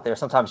goes out there.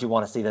 Sometimes you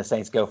want to see the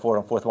Saints go for it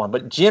on fourth one.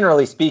 But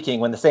generally speaking,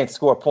 when the Saints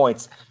score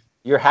points,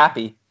 you're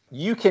happy.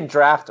 You can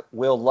draft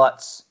Will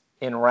Lutz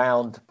in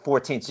round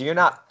 14. So you're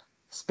not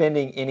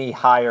spending any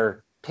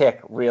higher pick,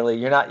 really.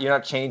 You're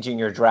not changing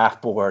your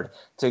draft board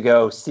to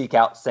go seek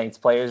out Saints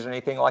players or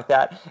anything like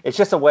that. It's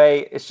just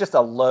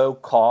a low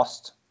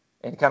cost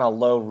and kind of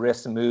low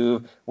risk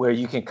move where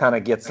you can kind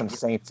of get some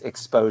Saints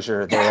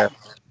exposure there.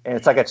 And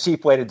it's like a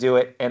cheap way to do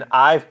it. And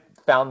I've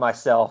found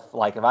myself,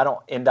 like, if I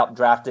don't end up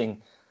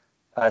drafting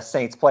a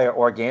Saints player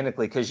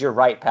organically, because you're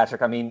right,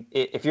 Patrick. I mean,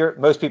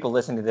 most people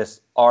listening to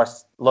this are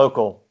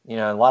local,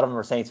 a lot of them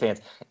are Saints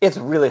fans. It's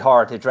really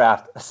hard to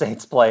draft a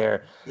Saints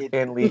player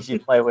in leagues you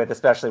play with,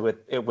 especially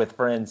with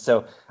friends.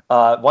 So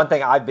one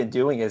thing I've been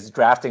doing is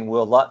drafting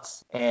Will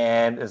Lutz,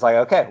 and it's like,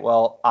 okay,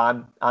 well,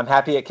 I'm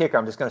happy at kicker.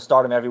 I'm just going to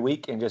start him every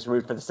week and just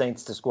root for the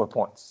Saints to score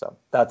points. So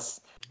that's.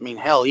 I mean,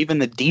 hell, even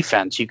the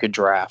defense you could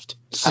draft.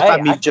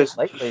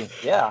 Lately,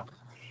 yeah.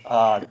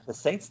 The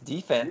Saints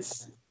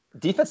defense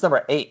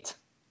number 8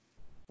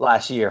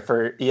 last year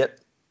for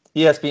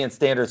ESPN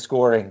standard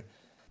scoring,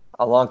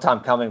 a long time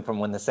coming from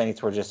when the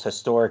Saints were just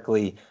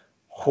historically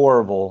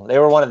horrible. They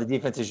were one of the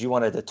defenses you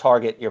wanted to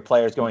target your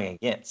players going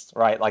against,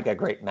 right? Like a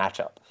great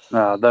matchup.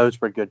 Those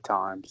were good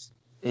times.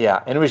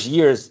 Yeah, and it was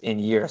years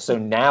and years. So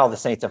now the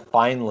Saints have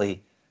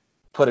finally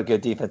put a good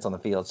defense on the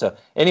field. So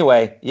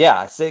anyway,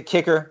 yeah, say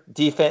kicker,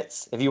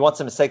 defense. If you want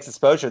some Saints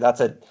exposure,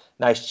 that's a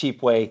nice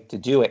cheap way to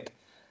do it.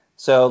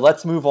 So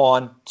let's move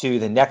on to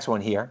the next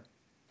one here.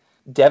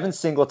 Devin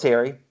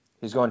Singletary,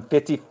 who's going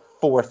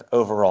 54th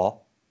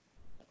overall,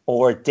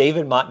 or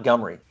David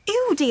Montgomery.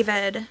 Ew,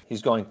 David.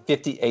 He's going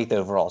 58th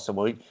overall.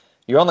 So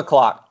you're on the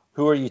clock.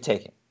 Who are you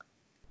taking?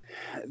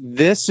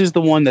 This is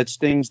the one that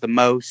stings the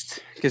most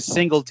because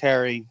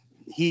Singletary,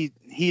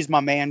 he's my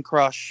man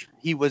crush.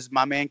 He was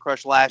my man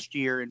crush last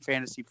year in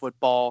fantasy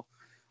football.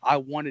 I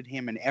wanted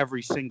him in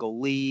every single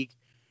league.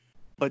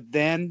 But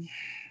then,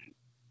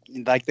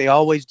 like they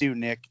always do,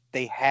 Nick,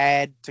 they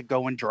had to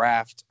go and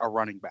draft a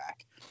running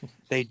back.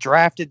 They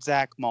drafted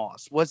Zach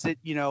Moss. Was it,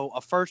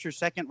 a first or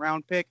second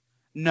round pick?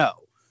 No.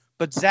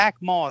 But Zach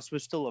Moss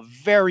was still a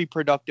very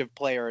productive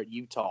player at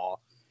Utah.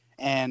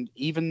 And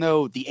even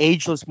though the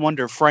ageless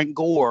wonder Frank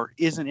Gore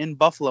isn't in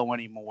Buffalo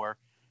anymore,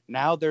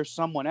 now there's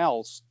someone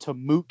else to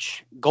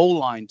mooch goal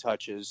line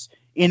touches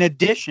in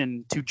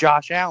addition to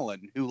Josh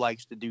Allen, who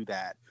likes to do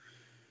that.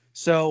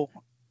 So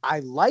I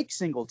like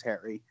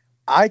Singletary.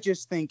 I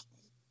just think,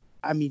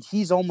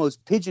 he's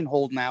almost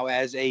pigeonholed now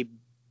as a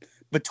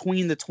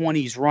between the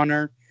 20s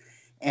runner.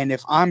 And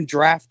if I'm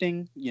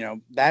drafting,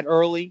 that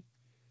early,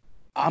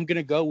 I'm going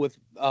to go with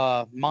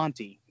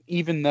Monty,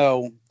 even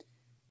though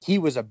he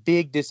was a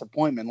big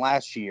disappointment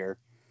last year.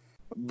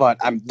 But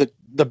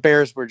the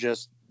Bears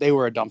they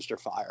were a dumpster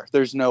fire.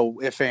 There's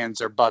no ifs,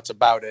 ands, or buts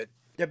about it.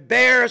 The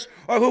Bears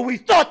are who we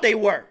thought they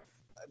were.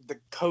 The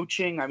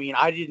coaching,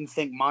 I didn't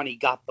think Monty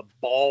got the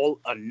ball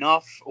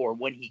enough, or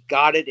when he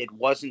got it, it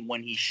wasn't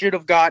when he should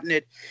have gotten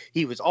it.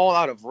 He was all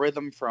out of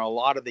rhythm for a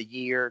lot of the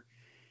year.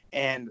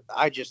 And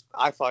I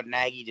thought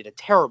Nagy did a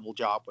terrible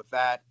job with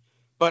that.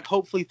 But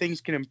hopefully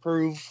things can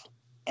improve,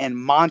 and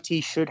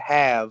Monty should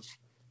have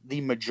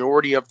the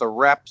majority of the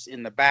reps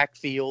in the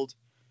backfield,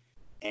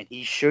 and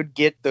he should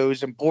get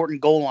those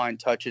important goal line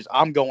touches.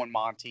 I'm going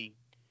Monty.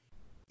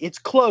 It's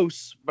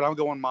close, but I'm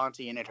going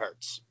Monty, and it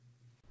hurts.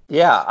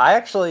 Yeah, I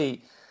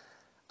actually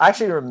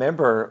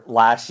remember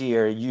last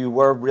year you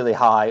were really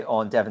high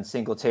on Devin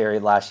Singletary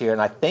last year,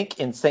 and I think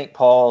in St.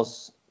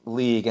 Paul's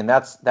league, and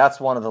that's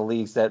one of the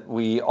leagues that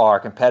we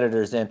are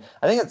competitors in.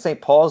 I think in St.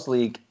 Paul's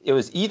league, it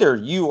was either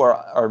you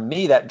or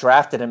me that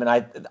drafted him,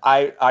 and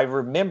I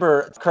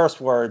remember curse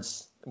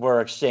words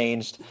were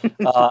exchanged,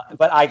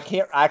 but I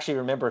can't actually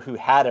remember who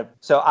had it.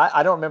 So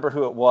I don't remember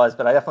who it was,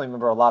 but I definitely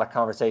remember a lot of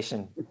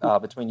conversation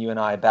between you and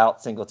I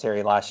about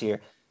Singletary last year.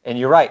 And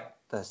you're right.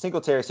 The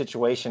Singletary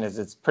situation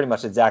it's pretty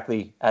much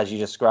exactly as you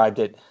described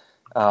it,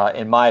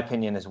 in my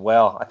opinion as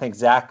well. I think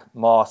Zach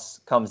Moss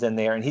comes in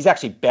there, and he's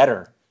actually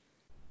better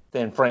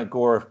than Frank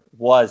Gore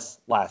was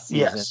last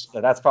season. Yes.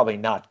 So that's probably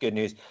not good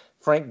news.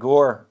 Frank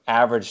Gore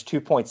averaged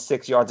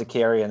 2.6 yards a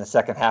carry in the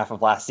second half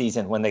of last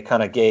season when they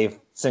kind of gave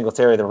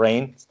Singletary the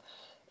reins.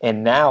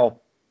 And now,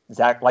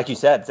 like you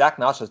said, Zach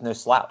Moss is no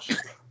slouch.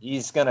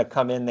 He's going to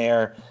come in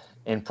there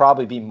and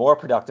probably be more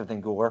productive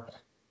than Gore.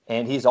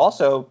 And he's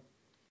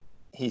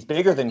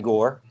bigger than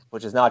Gore,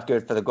 which is not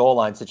good for the goal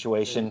line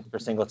situation for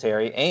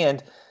Singletary.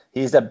 And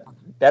he's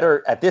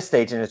at this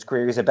stage in his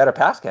career, he's a better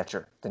pass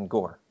catcher than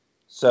Gore.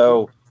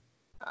 So,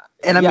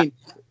 and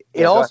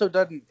it also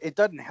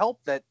doesn't help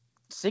that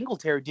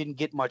Singletary didn't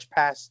get much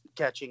pass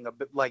catching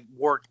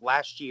work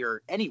last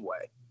year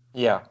anyway.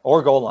 Yeah,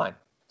 or goal line.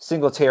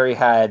 Singletary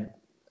had,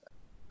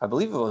 I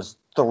believe it was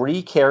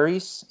 3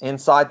 carries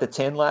inside the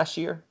 10 last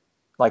year,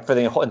 for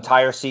the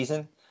entire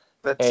season.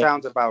 That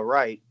sounds about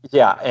right.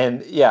 Yeah,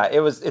 and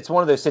it's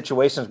one of those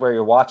situations where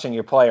you're watching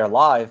your player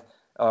live,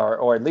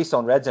 or at least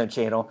on Red Zone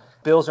channel.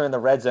 Bills are in the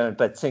red zone,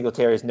 but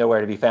Singletary is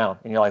nowhere to be found.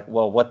 And you're like,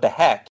 well, what the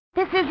heck?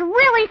 This is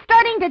really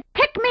starting to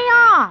tick me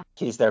off.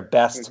 He's their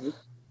best,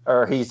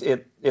 or he's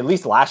at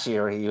least last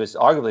year, he was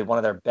arguably one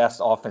of their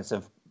best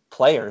offensive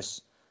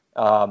players,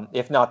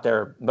 if not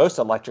their most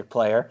electric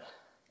player.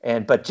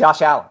 But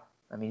Josh Allen,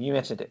 you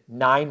mentioned it,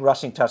 9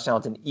 rushing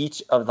touchdowns in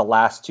each of the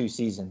last 2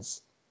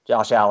 seasons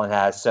Josh Allen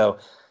has. So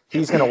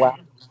he's going to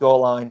whack the goal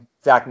line.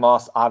 Zach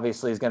Moss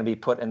obviously is going to be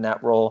put in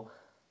that role.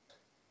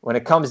 When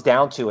it comes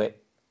down to it,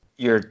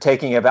 you're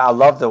taking about,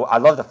 I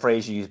love the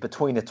phrase you use,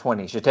 between the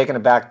 20s. You're taking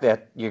a back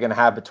that you're going to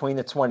have between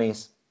the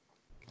 20s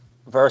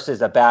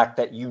versus a back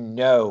that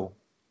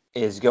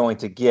is going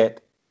to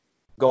get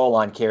goal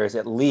line carries,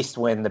 at least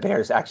when the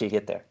Bears actually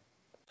get there.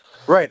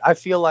 Right. I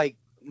feel like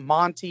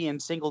Monty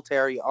and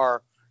Singletary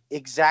are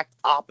exact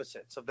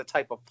opposites of the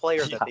type of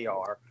player that they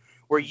are,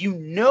 where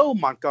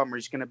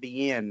Montgomery's going to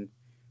be in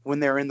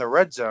when they're in the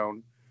red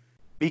zone,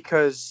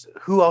 because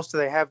who else do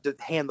they have to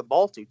hand the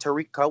ball to?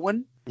 Tariq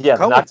Cohen? Yeah,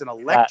 Cohen's an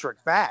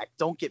electric back,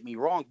 don't get me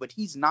wrong, but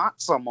he's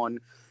not someone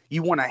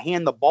you want to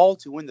hand the ball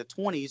to in the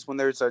 20s when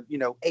there's 8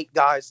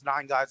 guys,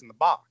 9 guys in the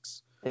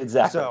box.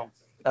 Exactly. So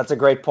that's a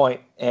great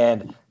point.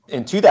 And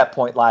to that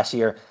point last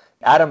year,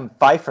 Adam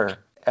Pfeiffer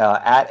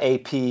at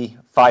AP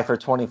Pfeiffer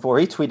 24,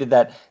 he tweeted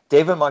that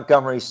David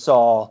Montgomery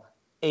saw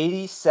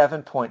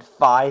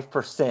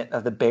 87.5%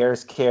 of the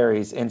Bears'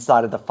 carries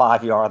inside of the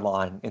 5-yard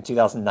line in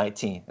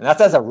 2019. And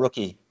that's as a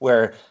rookie,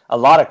 where a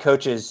lot of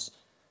coaches,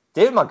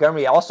 David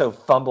Montgomery also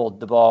fumbled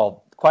the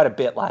ball quite a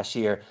bit last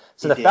year.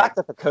 So the fact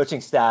that the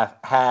coaching staff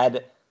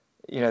had,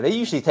 they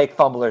usually take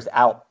fumblers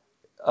out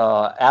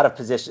of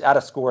position, out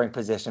of scoring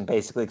position,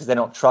 basically, because they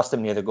don't trust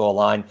him near the goal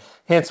line.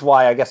 Hence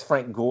why I guess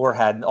Frank Gore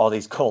had all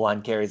these goal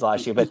line carries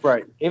last year. But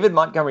right. David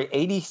Montgomery,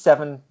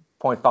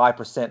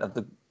 87.5% of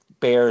the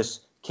Bears'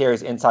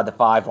 carries inside the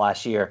 5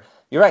 last year.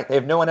 You're right. They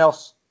have no one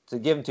else to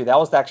give him to. That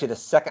was actually the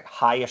second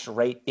highest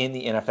rate in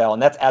the NFL,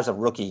 and that's as a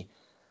rookie.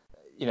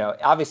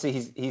 Obviously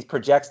he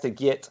projects to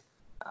get,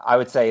 I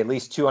would say, at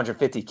least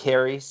 250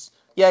 carries.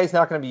 Yeah, he's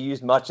not going to be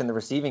used much in the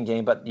receiving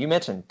game, but you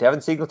mentioned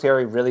Devin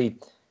Singletary really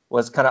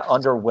was kind of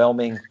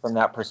underwhelming from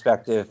that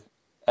perspective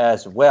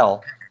as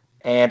well.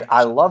 And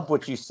I love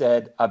what you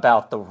said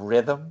about the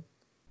rhythm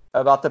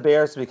about the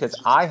Bears, because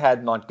I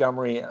had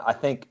Montgomery, I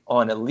think,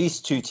 on at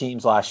least 2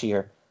 teams last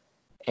year.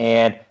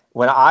 And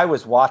when I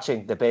was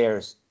watching the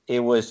Bears, it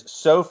was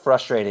so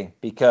frustrating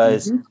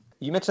because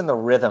you mentioned the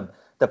rhythm.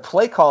 The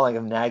play calling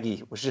of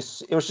Nagy was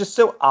just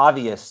so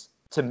obvious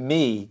to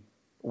me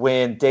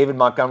when David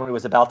Montgomery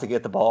was about to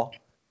get the ball.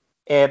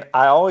 And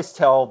I always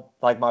tell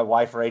like my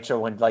wife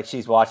Rachel when like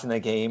she's watching the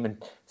game,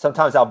 and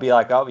sometimes I'll be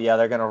like, oh yeah,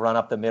 they're gonna run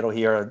up the middle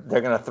here, or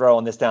they're gonna throw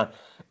on this down.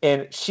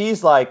 And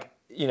she's like,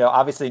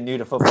 obviously new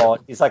to football.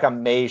 She's like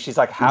amazed. She's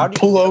like, how do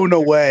you blown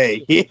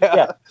away?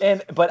 Yeah.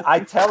 But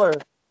I tell her,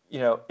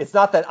 it's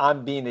not that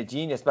I'm being a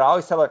genius, but I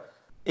always tell her,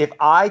 if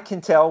I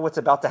can tell what's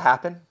about to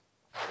happen,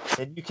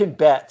 then you can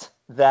bet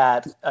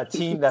that a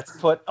team that's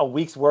put a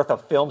week's worth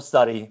of film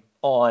study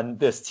on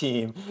this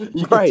team,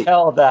 you can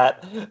tell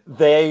that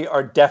they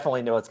are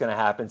definitely know what's going to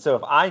happen. So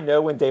if I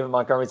know when David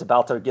Montgomery is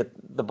about to get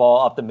the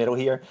ball up the middle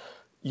here,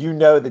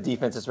 the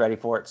defense is ready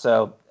for it.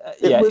 So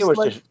it was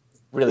just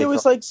really. It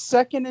was like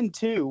 2nd and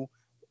 2.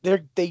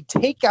 They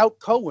take out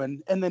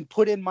Cohen and then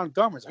put in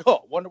Montgomery. It's like,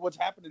 oh, wonder what's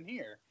happening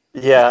here.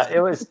 Yeah,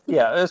 it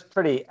was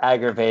pretty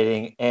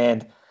aggravating.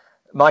 And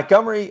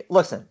Montgomery,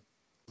 listen,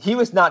 he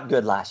was not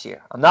good last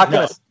year. I'm not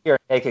going to sit here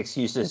and make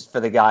excuses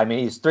for the guy. I mean,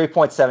 he's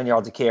 3.7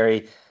 yards a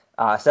carry,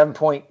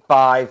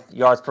 7.5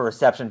 yards per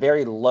reception,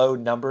 very low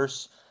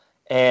numbers.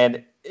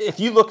 And if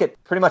you look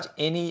at pretty much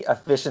any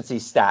efficiency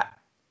stat,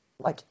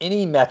 like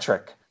any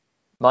metric,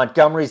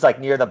 Montgomery's like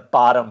near the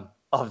bottom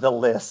of the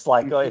list.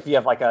 Like if you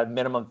have like a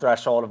minimum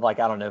threshold of like,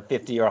 I don't know,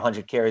 50 or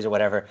 100 carries or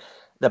whatever,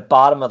 the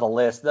bottom of the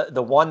list,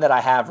 the one that I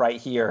have right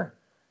here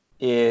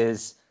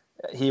is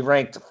he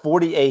ranked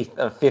 48th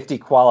of 50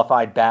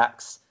 qualified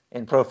backs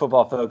in Pro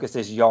Football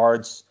Focus's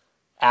yards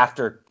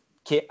after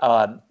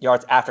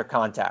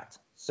contact.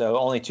 So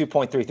only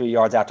 2.33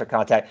 yards after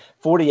contact,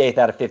 48th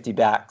out of 50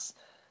 backs,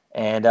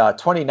 and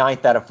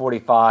 29th out of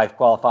 45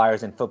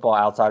 qualifiers in Football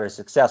Outsiders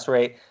success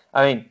rate.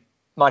 I mean,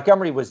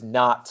 Montgomery was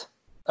not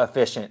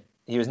efficient.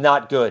 He was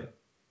not good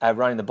at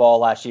running the ball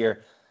last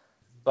year.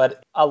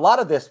 But a lot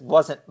of this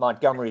wasn't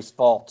Montgomery's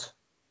fault,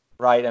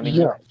 right? I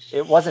mean,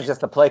 It wasn't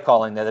just the play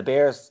calling there. The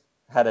Bears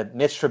had a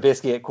Mitch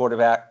Trubisky at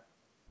quarterback,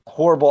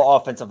 horrible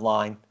offensive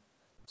line.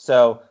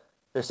 So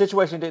their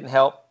situation didn't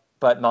help.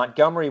 But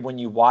Montgomery, when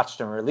you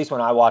watched him, or at least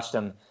when I watched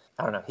him,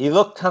 I don't know, he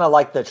looked kind of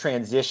like the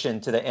transition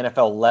to the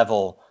NFL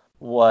level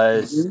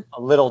was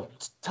a little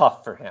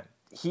tough for him.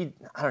 He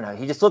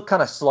just looked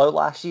kind of slow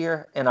last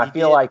year. And I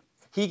feel like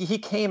he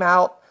came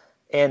out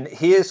and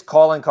his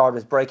calling card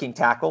was breaking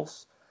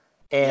tackles.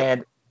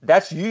 And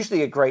that's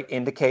usually a great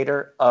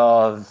indicator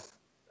of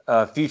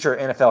future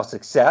NFL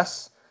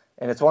success.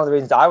 And it's one of the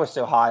reasons I was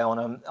so high on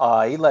him.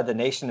 He led the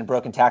nation in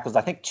broken tackles,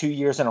 I think 2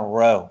 years in a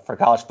row for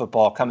college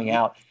football coming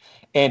out.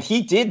 And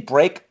he did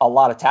break a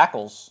lot of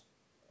tackles.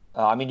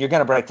 I mean, you're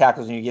going to break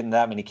tackles when you get into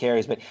that many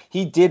carries, but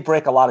he did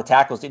break a lot of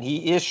tackles, and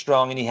he is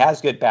strong, and he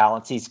has good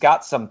balance. He's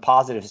got some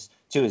positives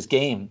to his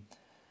game.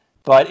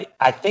 But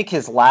I think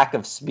his lack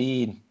of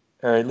speed,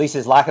 or at least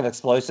his lack of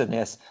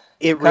explosiveness.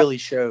 It really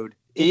showed.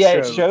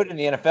 It showed in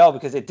the NFL,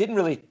 because it didn't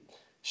really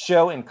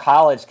show in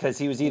college, because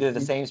he was either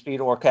the same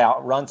speed or could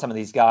outrun some of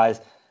these guys.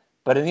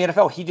 But in the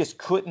NFL, he just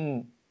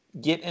couldn't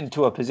get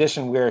into a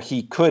position where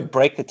he could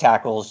break the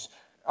tackles.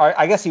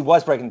 I guess he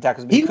was breaking the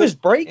tackles. But he was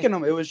breaking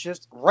them. It was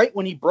just right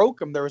when he broke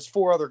them, there was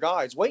 4 other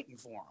guys waiting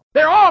for him.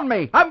 They're on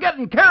me. I'm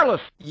getting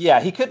careless. Yeah,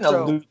 he couldn't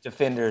elude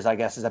defenders, I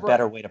guess is a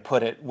better way to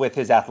put it, with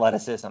his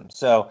athleticism.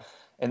 So,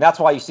 and that's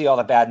why you see all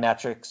the bad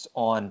metrics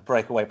on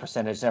breakaway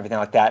percentage and everything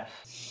like that.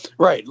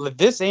 Right.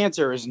 This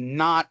answer is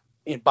not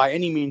by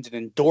any means an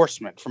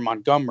endorsement from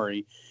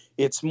Montgomery.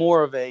 It's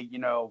more of a,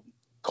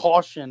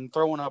 caution,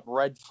 throwing up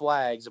red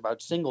flags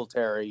about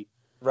Singletary.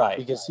 Right.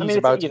 Because he's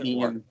about to be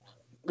in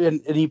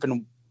an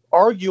even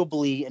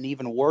arguably an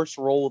even worse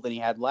role than he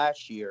had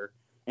last year,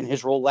 and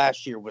his role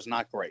last year was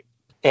not great.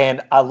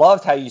 And I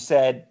loved how you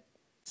said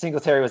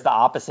Singletary was the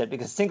opposite,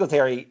 because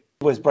Singletary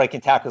was breaking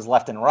tackles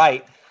left and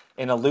right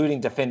and eluding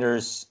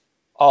defenders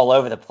all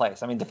over the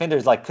place. I mean,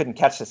 defenders couldn't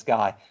catch this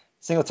guy.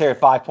 Singletary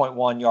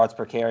 5.1 yards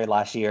per carry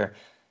last year.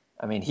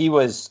 I mean, he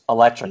was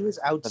electric. He was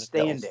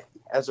outstanding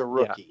as a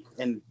rookie.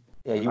 Yeah. And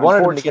you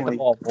wanted him to get the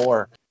ball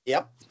more.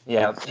 Yep.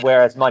 Yeah.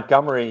 Whereas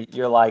Montgomery,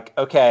 you're like,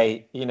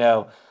 okay,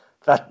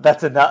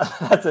 that's enough.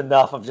 That's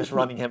enough of just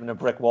running him into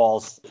brick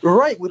walls.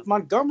 Right. With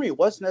Montgomery, it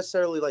wasn't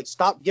necessarily like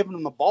stop giving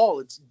him the ball.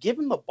 It's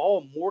giving the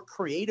ball more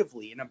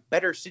creatively in a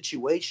better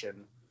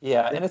situation.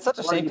 Yeah, and it's such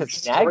a shame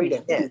because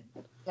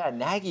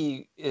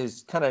Nagy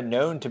is kind of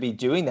known to be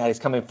doing that. He's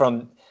coming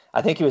from,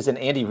 I think he was an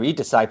Andy Reid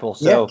disciple.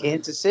 So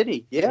Kansas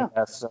City. Yeah.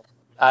 So,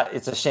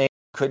 it's a shame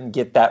he couldn't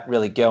get that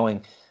really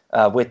going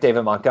with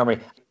David Montgomery.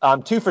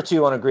 I'm 2 for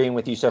 2 on agreeing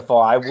with you so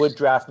far. I would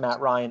draft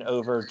Matt Ryan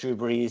over Drew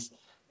Brees,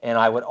 and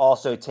I would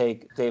also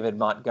take David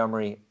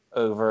Montgomery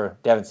over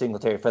Devin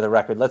Singletary for the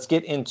record. Let's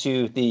get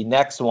into the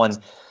next one.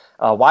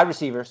 Wide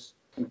receivers.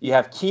 You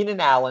have Keenan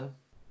Allen,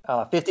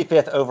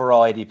 55th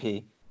overall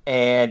ADP,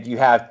 and you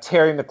have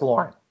Terry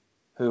McLaurin,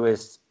 who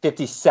is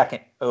 52nd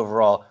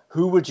overall.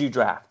 Who would you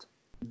draft?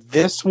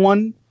 This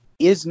one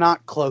is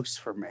not close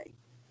for me.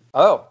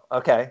 Oh,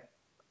 okay.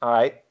 All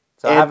right.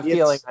 So I have a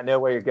feeling I know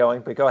where you're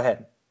going, but go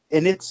ahead.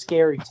 And it's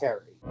Scary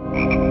Terry.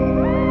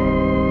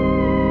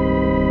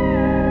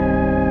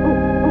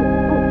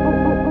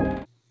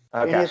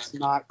 Okay. And it's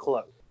not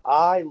close.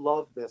 I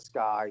love this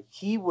guy.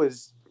 He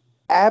was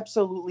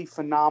absolutely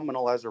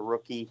phenomenal as a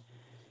rookie.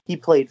 He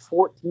played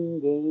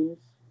 14 games,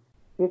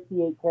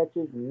 58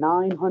 catches,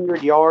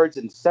 900 yards,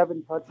 and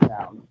 7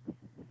 touchdowns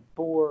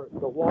for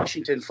the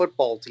Washington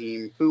football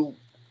team, who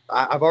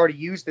I've already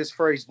used this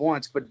phrase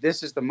once, but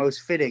this is the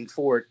most fitting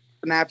for it,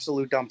 an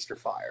absolute dumpster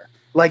fire.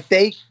 Like,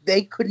 they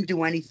couldn't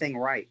do anything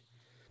right.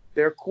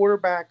 Their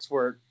quarterbacks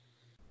were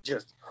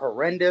just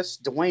horrendous.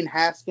 Dwayne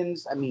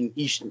Haskins, I mean,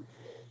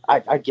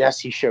 I guess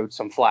he showed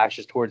some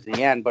flashes towards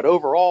the end, but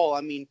overall,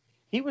 I mean,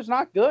 he was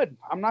not good.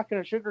 I'm not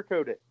going to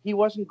sugarcoat it. He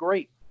wasn't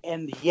great.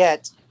 And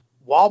yet,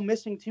 while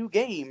missing 2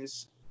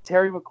 games,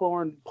 Terry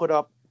McLaurin put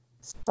up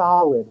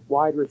solid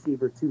wide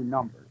receiver 2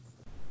 numbers.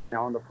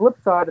 Now, on the flip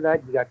side of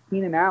that, you got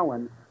Keenan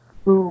Allen,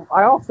 who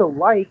I also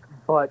like,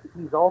 but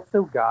he's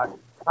also got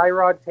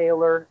Tyrod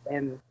Taylor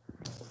and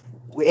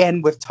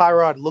with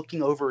Tyrod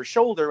looking over his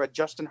shoulder at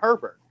Justin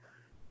Herbert.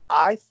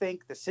 I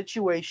think the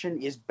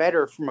situation is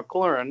better for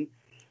McLaurin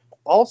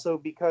also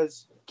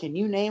because can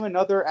you name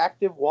another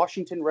active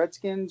Washington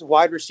Redskins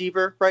wide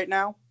receiver right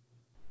now?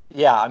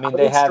 Yeah, I mean,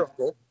 they have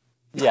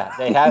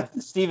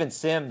Steven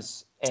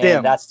Sims,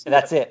 and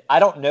that's it. I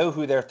don't know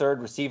who their third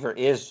receiver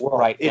is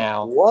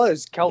now. It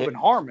was Kelvin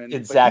Harmon,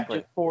 exactly, but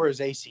he just tore his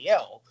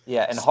ACL.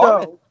 Yeah, and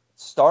Harmon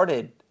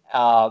started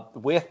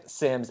with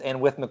Sims and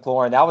with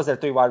McLaurin. That was their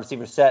 3 wide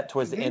receiver set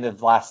towards the end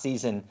of last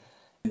season.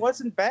 It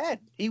wasn't bad.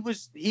 He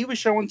was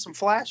showing some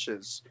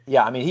flashes.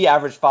 Yeah, I mean, he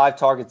averaged 5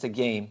 targets a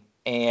game,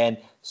 and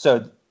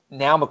so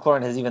now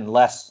McLaurin has even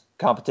less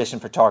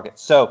competition for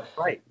targets. So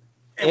right.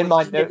 In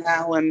my notes,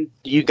 Allen,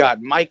 you got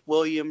Mike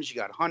Williams, you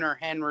got Hunter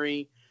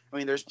Henry. I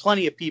mean, there's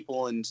plenty of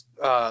people in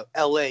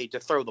L.A. to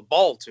throw the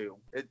ball to,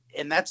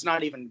 and that's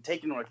not even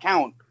taking into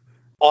account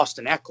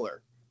Austin Eckler,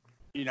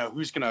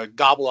 who's going to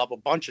gobble up a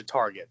bunch of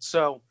targets.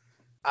 So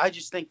I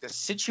just think the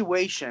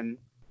situation,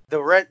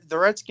 the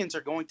Redskins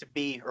are going to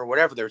be, or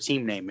whatever their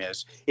team name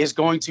is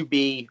going to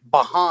be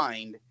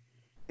behind,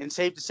 and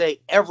safe to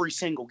say, every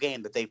single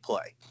game that they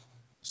play.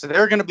 So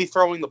they're going to be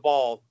throwing the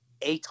ball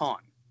a ton.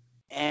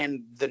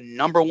 And the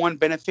number one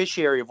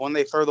beneficiary of when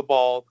they throw the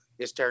ball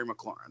is Terry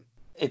McLaurin.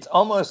 It's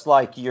almost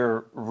like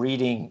you're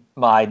reading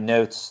my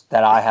notes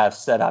that I have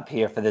set up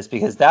here for this,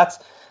 because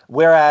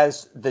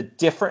whereas the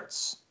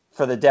difference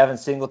for the Devin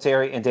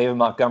Singletary and David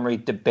Montgomery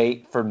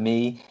debate for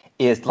me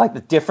is like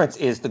the difference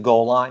is the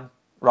goal line,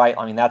 right?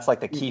 I mean, that's like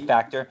the key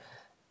factor.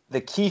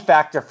 The key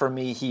factor for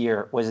me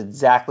here was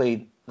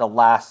exactly the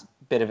last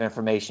bit of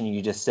information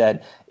you just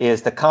said,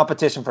 is the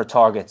competition for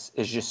targets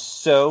is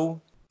just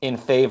so in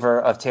favor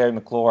of Terry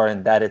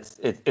McLaurin that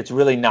it's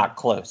really not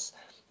close.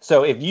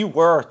 So if you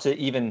were to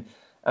even,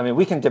 I mean,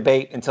 we can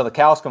debate until the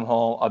cows come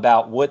home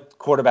about what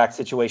quarterback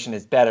situation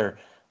is better,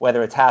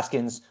 whether it's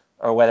Haskins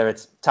or whether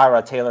it's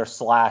Tyrod Taylor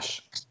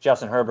 /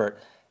 Justin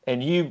Herbert,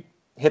 and you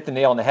hit the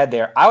nail on the head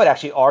there. I would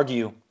actually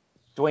argue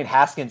Dwayne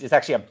Haskins is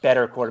actually a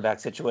better quarterback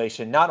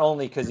situation, not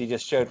only because he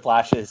just showed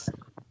flashes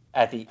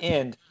at the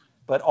end,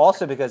 but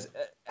also because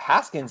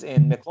Haskins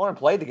and McLaurin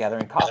played together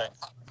in college.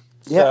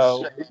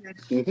 So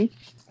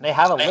they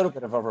have a little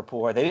bit of a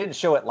rapport. They didn't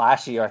show it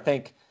last year. I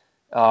think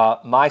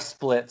my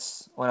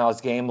splits when I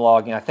was game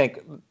logging, I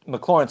think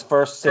McLaurin's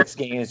first 6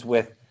 games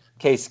with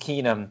Case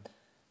Keenum,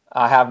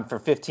 I have him for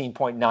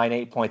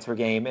 15.98 points per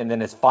game, and then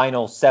his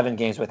final 7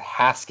 games with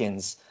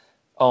Haskins,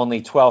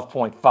 only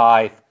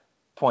 12.5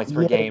 points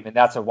per game, and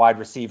that's a wide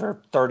receiver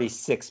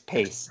 36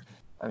 pace.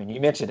 I mean, you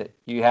mentioned it.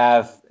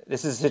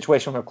 This is a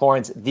situation where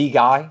McLaurin's the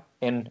guy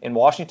in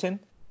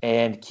Washington,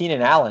 and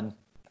Keenan Allen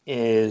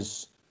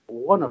is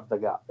one of the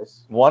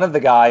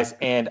guys,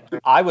 and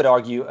I would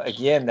argue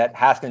again that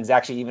Haskins is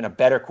actually even a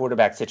better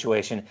quarterback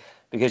situation,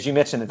 because you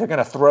mentioned that they're going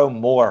to throw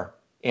more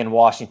in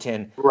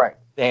Washington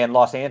than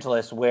Los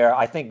Angeles, where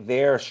I think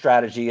their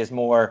strategy is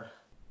more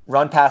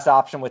run pass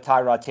option with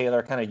Tyrod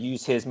Taylor, kind of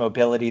use his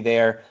mobility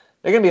there.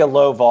 They're going to be a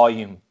low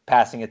volume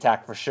passing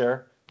attack for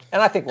sure,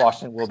 and I think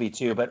Washington will be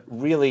too. But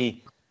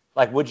really,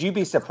 like, would you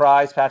be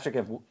surprised,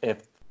 Patrick,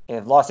 if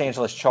Los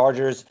Angeles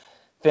Chargers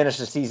finish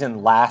the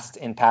season last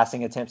in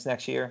passing attempts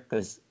next year?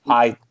 Because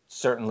I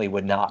certainly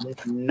would not.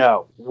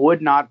 No,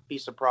 would not be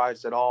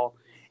surprised at all.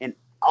 And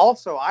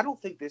also, I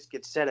don't think this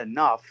gets said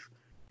enough.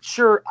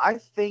 Sure, I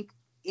think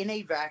in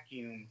a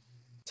vacuum,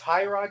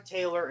 Tyrod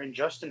Taylor and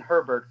Justin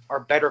Herbert are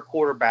better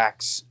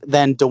quarterbacks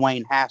than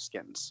Dwayne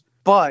Haskins.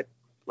 But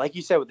like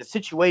you said, with the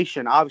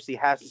situation, obviously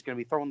Haskins is going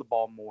to be throwing the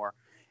ball more.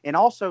 And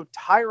also,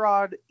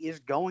 Tyrod is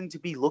going to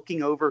be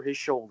looking over his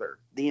shoulder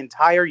the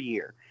entire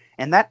year.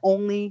 And that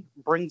only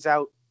brings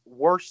out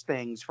worse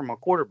things from a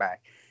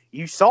quarterback.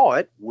 You saw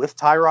it with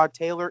Tyrod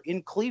Taylor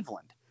in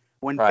Cleveland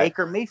when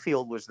Baker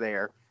Mayfield was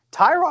there.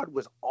 Tyrod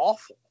was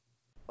awful.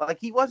 Like,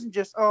 he wasn't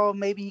just,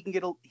 maybe he can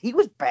get he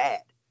was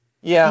bad.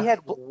 Yeah. He had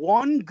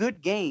one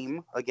good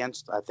game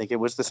against, I think it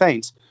was the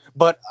Saints,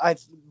 but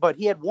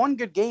he had one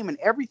good game, and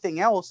everything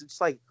else, it's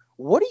like,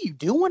 what are you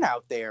doing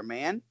out there,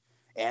 man?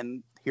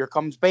 And here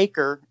comes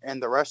Baker,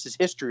 and the rest is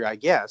history, I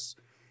guess.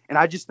 And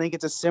I just think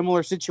it's a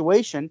similar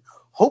situation.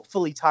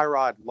 Hopefully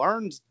Tyrod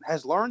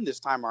has learned this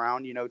time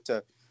around,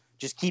 to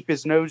just keep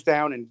his nose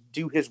down and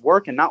do his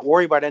work and not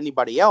worry about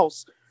anybody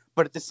else.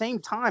 But at the same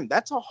time,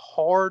 that's a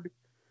hard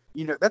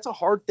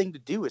thing to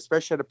do,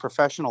 especially at a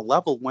professional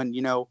level when,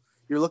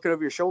 you're looking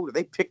over your shoulder.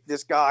 They picked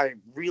this guy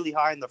really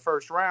high in the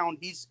first round.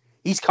 He's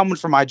coming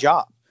for my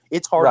job.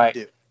 It's hard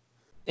to do.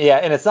 Yeah,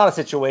 and it's not a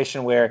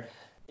situation where,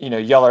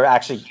 y'all are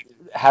actually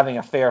having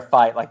a fair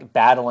fight, like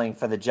battling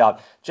for the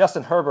job.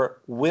 Justin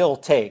Herbert will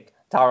take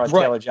Tyrod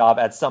Taylor's job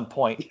at some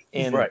point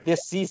in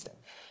this season.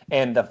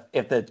 And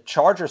if the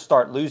Chargers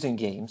start losing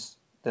games,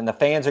 then the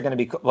fans are going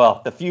to be,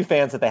 the few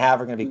fans that they have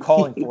are going to be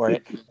calling for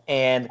it.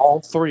 And all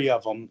three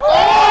of them.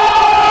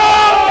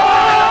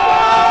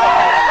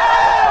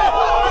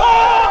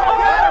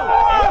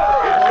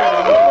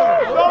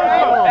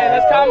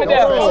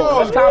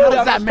 How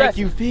does that make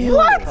you feel?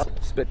 What?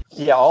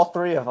 Yeah, all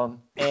three of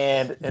them,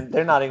 and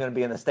they're not even going to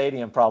be in the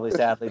stadium probably,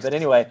 sadly. But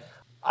anyway,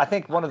 I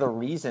think one of the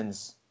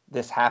reasons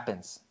this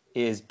happens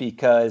is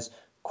because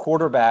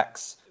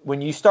quarterbacks,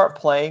 when you start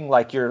playing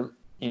like you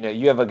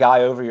have a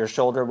guy over your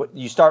shoulder,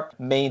 you start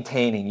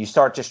maintaining, you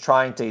start just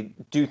trying to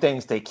do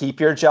things to keep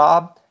your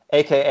job,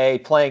 aka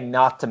playing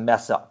not to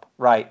mess up.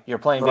 Right. You're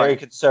playing very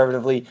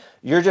conservatively.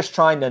 You're just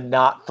trying to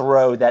not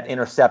throw that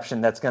interception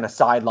that's going to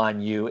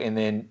sideline you. And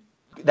then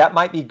that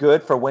might be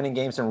good for winning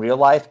games in real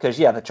life because,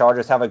 the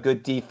Chargers have a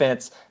good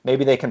defense.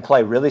 Maybe they can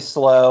play really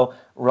slow,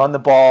 run the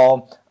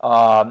ball,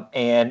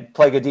 and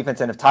play good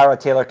defense. And if Tyrod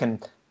Taylor can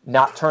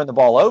not turn the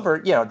ball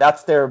over,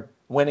 that's their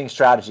winning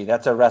strategy.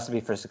 That's a recipe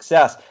for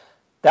success.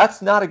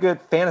 That's not a good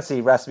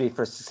fantasy recipe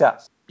for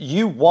success.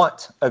 You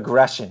want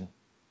aggression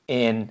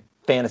in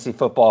fantasy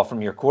football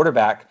from your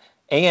quarterback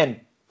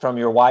and from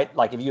your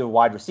if you have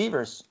wide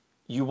receivers,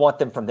 you want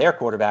them from their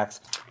quarterbacks.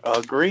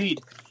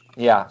 Agreed.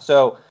 Yeah.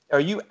 So are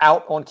you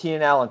out on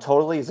Keenan Allen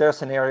totally? Is there a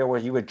scenario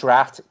where you would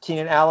draft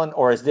Keenan Allen,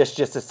 or is this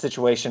just a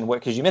situation where,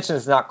 because you mentioned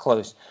it's not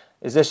close,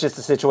 is this just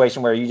a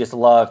situation where you just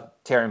love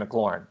Terry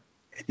McLaurin?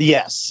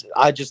 Yes,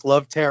 I just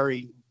love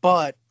Terry,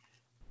 but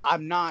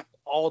I'm not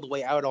all the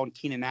way out on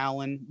Keenan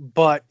Allen,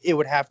 but it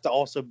would have to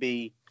also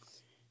be,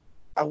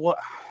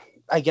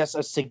 I guess,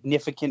 a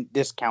significant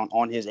discount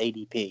on his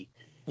ADP.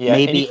 Yeah,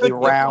 maybe a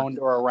round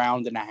or a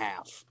round and a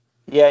half.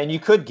 Yeah, and you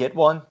could get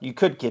one. You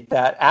could get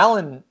that.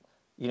 Allen,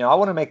 I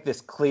want to make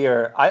this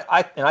clear.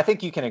 I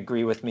think you can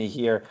agree with me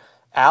here.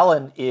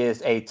 Allen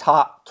is a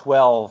top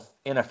 12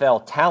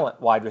 NFL talent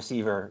wide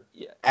receiver.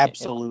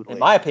 Absolutely. In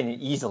my opinion,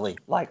 easily.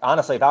 Like,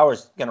 honestly, if I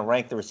was going to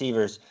rank the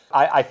receivers,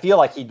 I feel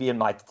like he'd be in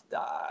my,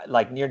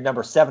 near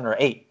number 7 or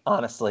 8,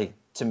 honestly,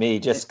 to me,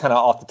 just kind of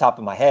off the top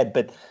of my head.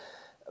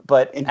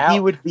 But he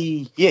would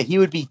be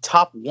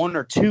top 1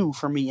 or 2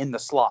 for me in the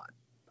slot.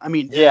 I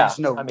mean, there's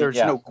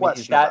no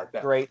question he's about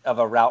that. Great of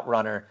a route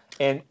runner.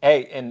 And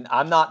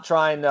I'm not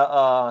trying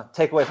to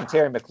take away from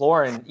Terry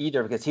McLaurin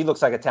either, because he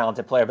looks like a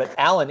talented player. But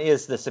Allen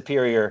is the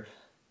superior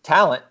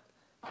talent,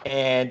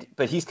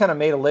 but he's kind of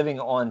made a living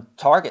on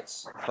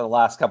targets for the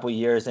last couple of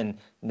years, and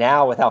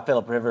now without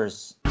Phillip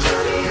Rivers.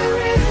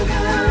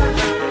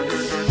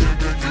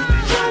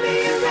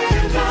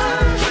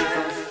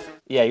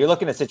 Yeah, you're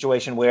looking at a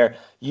situation where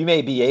you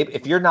may be able,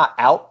 if you're not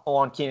out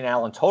on Keenan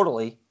Allen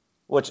totally,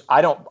 which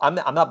I'm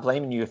not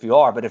blaming you if you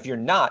are, but if you're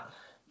not,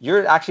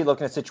 you're actually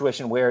looking at a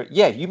situation where,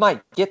 you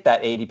might get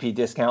that ADP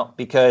discount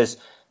because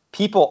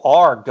people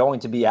are going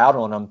to be out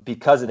on them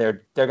because of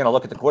they're going to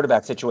look at the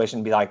quarterback situation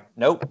and be like,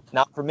 nope,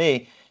 not for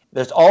me.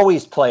 There's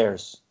always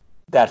players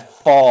that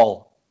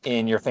fall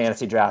in your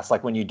fantasy drafts.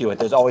 Like when you do it,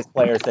 there's always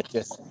players that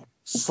just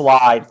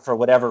slide for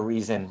whatever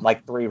reason,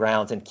 like 3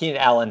 rounds. And Keenan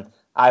Allen,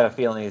 I have a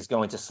feeling, is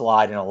going to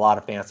slide in a lot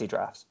of fantasy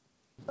drafts.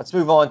 Let's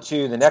move on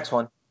to the next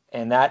one.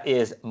 And that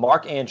is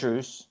Mark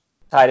Andrews,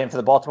 tight end for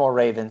the Baltimore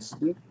Ravens,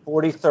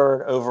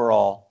 43rd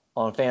overall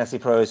on Fantasy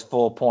Pros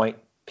full point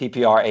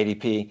PPR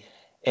ADP.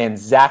 And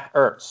Zach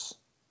Ertz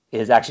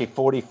is actually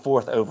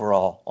 44th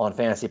overall on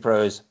Fantasy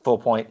Pros full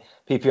point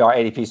PPR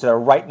ADP. So they're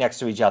right next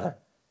to each other.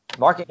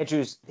 Mark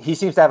Andrews, he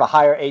seems to have a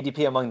higher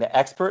ADP among the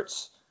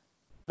experts.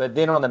 But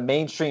then on the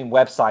mainstream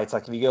websites,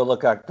 like if you go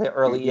look at the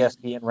early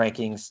ESPN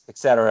rankings, et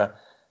cetera,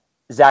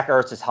 Zach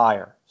Ertz is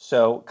higher.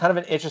 So kind of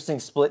an interesting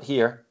split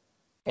here.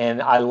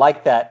 And I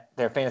like that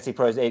their Fantasy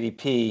Pros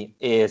ADP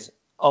is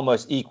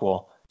almost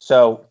equal.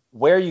 So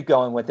where are you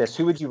going with this?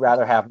 Who would you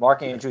rather have,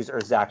 Mark Andrews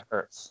or Zach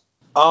Ertz?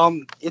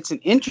 It's an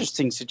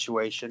interesting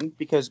situation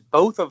because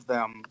both of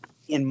them,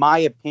 in my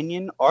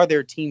opinion, are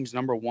their team's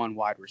number 1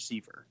 wide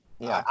receiver.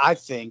 Yeah. I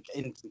think.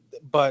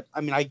 But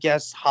I mean, I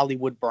guess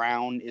Hollywood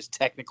Brown is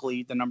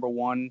technically the number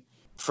one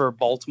for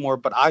Baltimore,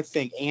 but I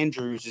think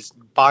Andrews is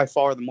by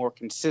far the more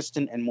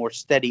consistent and more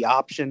steady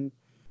option.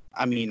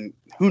 I mean,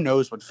 who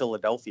knows what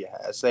Philadelphia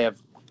has? They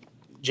have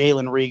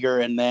Jalen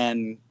Reagor and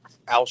then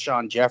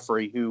Alshon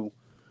Jeffrey, who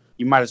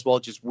you might as well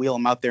just wheel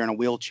him out there in a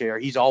wheelchair.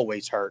 He's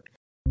always hurt.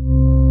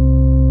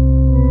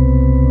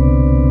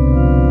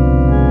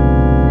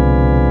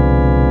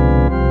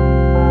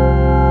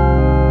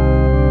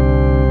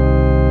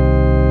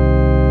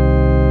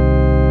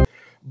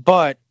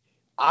 But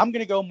I'm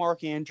going to go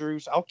Mark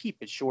Andrews. I'll keep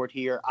it short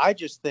here. I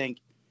just think,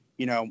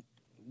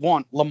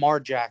 Lamar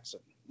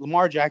Jackson.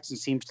 Lamar Jackson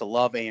seems to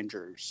love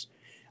Andrews.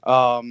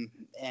 And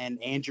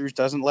Andrews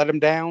doesn't let him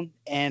down.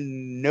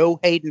 And no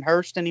Hayden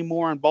Hurst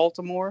anymore in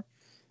Baltimore.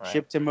 Right.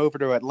 Shipped him over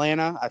to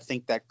Atlanta. I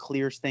think that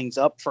clears things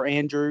up for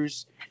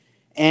Andrews.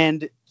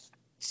 And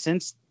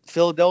since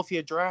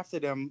Philadelphia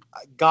drafted him,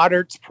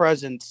 Goddard's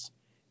presence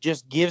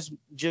just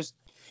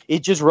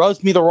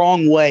rubs me the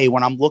wrong way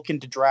when I'm looking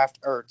to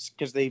draft Ertz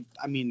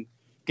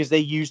because they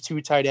use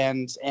 2 tight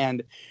ends,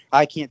 and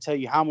I can't tell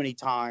you how many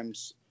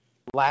times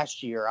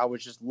last year I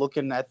was just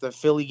looking at the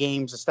Philly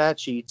games, the stat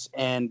sheets,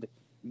 and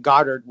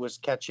Goddard was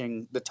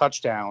catching the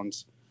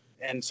touchdowns,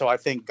 and so I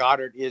think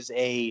Goddard is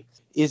a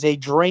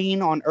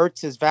drain on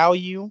Ertz's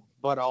value,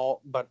 but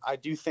I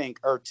do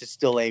think Ertz is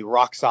still a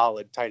rock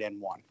solid tight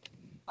end 1.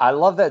 I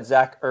love that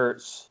Zach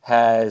Ertz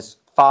has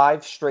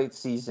 5 straight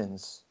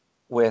seasons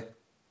with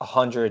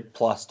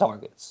 100+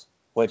 targets,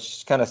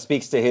 which kind of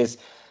speaks to his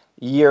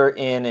year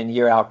in and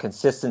year out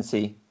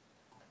consistency.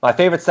 My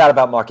favorite stat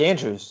about Mark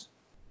Andrews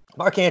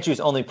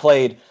only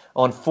played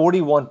on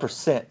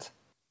 41%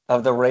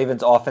 of the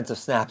Ravens' offensive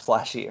snaps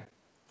last year.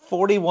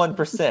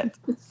 41%.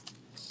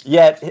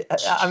 Yet,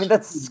 I mean,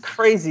 that's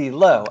crazy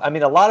low. I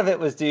mean, a lot of it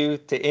was due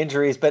to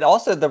injuries, but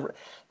also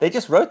they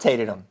just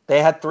rotated them.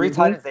 They had 3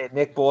 tight ends. They had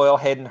Nick Boyle,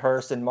 Hayden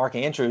Hurst, and Mark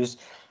Andrews,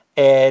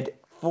 and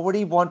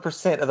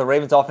 41% of the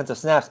Ravens' offensive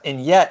snaps,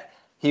 and yet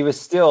he was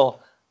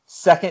still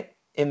second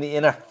in the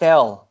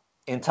NFL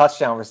in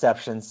touchdown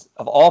receptions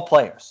of all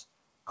players.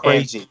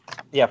 Crazy.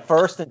 And,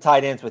 first in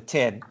tight ends with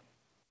 10.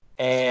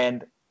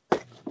 And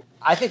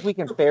I think we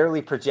can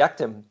fairly project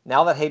him.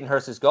 Now that Hayden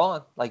Hurst is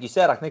gone, like you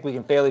said, I think we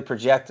can fairly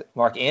project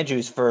Mark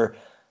Andrews for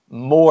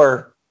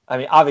more,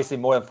 obviously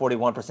more than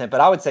 41%,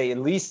 but I would say at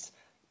least,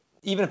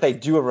 even if they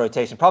do a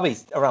rotation, probably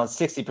around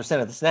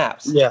 60% of the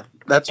snaps. Yeah,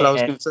 that's what I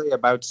was going to say,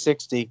 about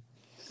 60.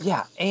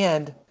 Yeah,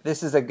 and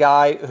this is a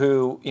guy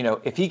who,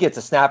 if he gets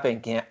a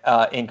snapping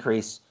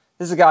increase,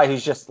 this is a guy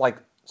who's just like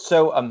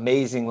so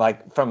amazing,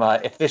 like from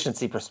an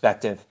efficiency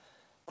perspective,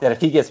 that if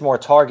he gets more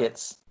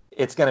targets,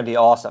 it's going to be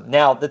awesome.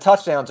 Now, the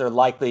touchdowns are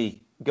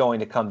likely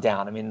going to come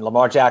down. I mean,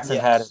 Lamar Jackson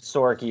had a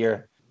historic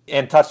year,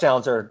 and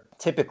touchdowns are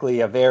typically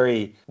a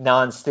very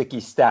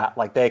non-sticky stat.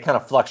 Like they kind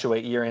of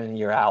fluctuate year in and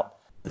year out.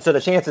 So the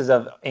chances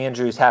of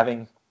Andrews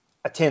having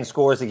a 10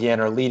 scores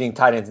again or leading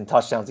tight ends in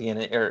touchdowns again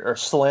are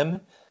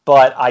slim.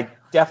 But I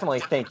definitely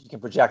think you can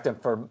project him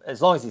for,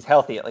 as long as he's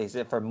healthy at least,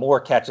 for more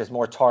catches,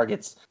 more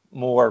targets,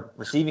 more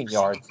receiving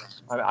yards.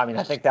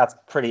 I think that's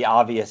pretty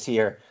obvious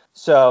here.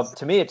 So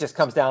to me, it just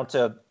comes down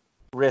to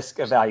risk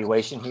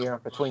evaluation here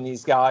between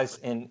these guys.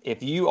 And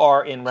if you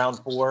are in round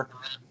 4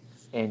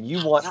 and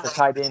you want the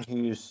tight end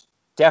who's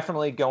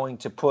definitely going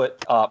to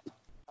put up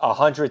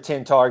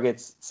 110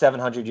 targets,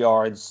 700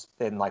 yards,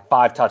 and like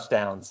 5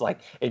 touchdowns,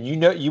 and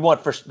you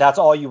want that's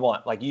all you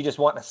want. Like you just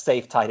want a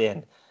safe tight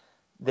end.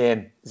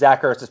 Then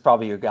Zach Ertz is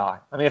probably your guy.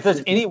 I mean, if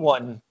there's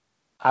anyone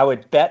I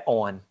would bet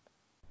on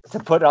to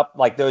put up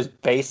like those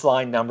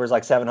baseline numbers,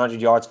 like 700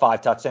 yards,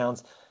 5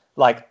 touchdowns,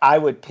 like I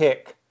would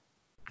pick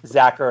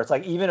Zach Ertz,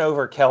 like even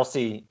over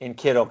Kelsey and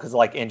Kittle because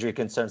like injury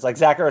concerns. Like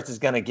Zach Ertz is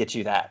going to get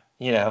you that,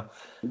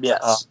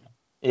 Yes.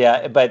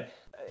 But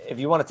if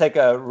you want to take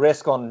a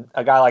risk on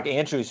a guy like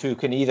Andrews who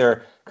can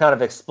either kind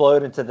of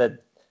explode into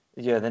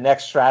the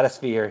next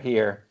stratosphere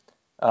here,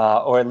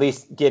 or at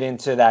least get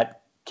into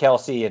that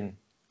Kelsey and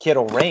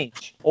Kittle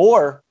range,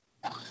 or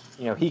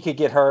he could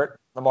get hurt.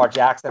 Lamar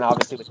Jackson,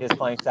 obviously with his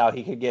playing style,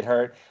 he could get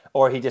hurt,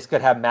 or he just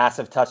could have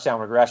massive touchdown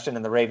regression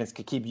and the Ravens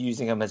could keep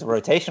using him as a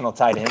rotational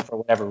tight end for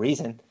whatever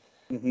reason.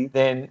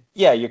 Then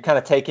you're kind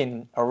of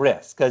taking a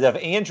risk, because if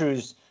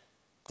Andrews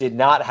did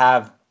not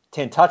have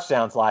 10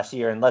 touchdowns last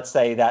year and let's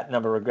say that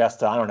number regressed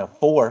to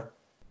 4,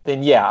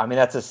 then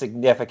that's a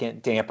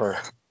significant damper.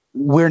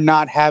 We're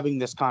not having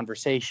this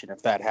conversation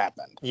if that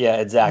happened.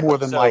 Yeah, exactly. More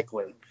than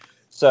likely.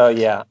 So,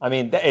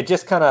 it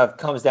just kind of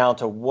comes down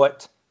to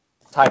what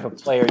type of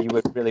player you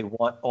would really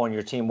want on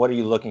your team. What are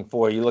you looking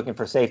for? Are you looking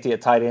for safety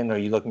at tight end, or are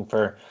you looking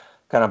for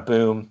kind of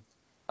boom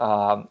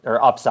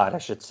or upside, I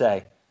should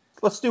say?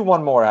 Let's do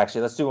one more,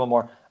 actually.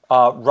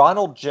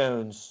 Ronald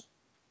Jones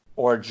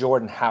or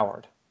Jordan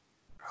Howard?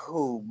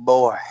 Oh,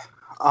 boy.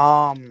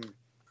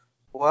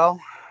 Well,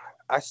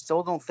 I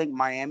still don't think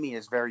Miami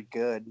is very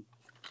good,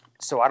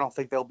 so I don't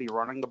think they'll be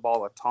running the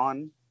ball a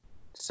ton.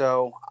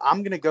 So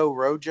I'm going to go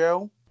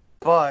Rojo.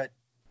 But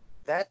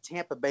that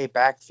Tampa Bay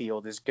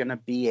backfield is going to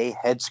be a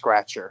head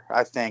scratcher,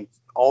 I think,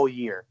 all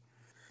year.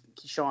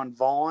 Keyshawn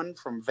Vaughn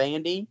from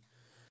Vandy,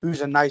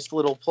 who's a nice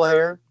little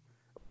player.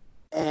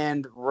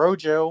 And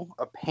Rojo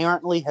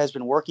apparently has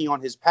been working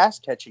on his pass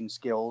catching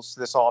skills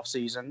this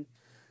offseason,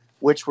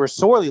 which were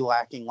sorely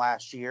lacking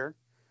last year.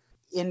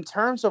 In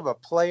terms of a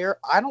player,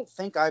 I don't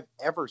think I've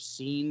ever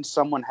seen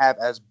someone have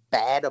as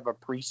bad of a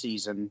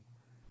preseason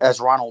as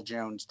Ronald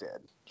Jones did.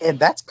 And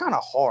that's kind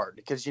of hard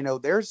because,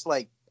 there's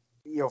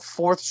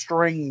fourth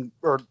string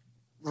or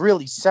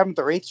really seventh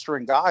or eighth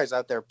string guys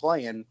out there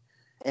playing.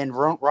 And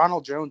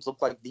Ronald Jones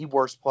looked like the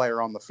worst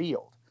player on the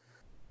field.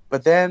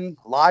 But then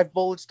live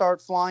bullets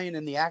start flying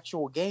in the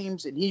actual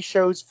games, and he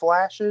shows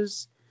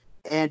flashes.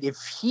 And if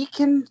he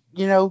can,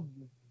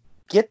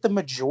 get the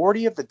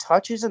majority of the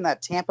touches in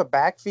that Tampa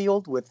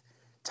backfield with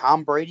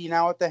Tom Brady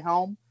now at the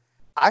helm,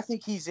 I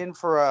think he's in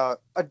for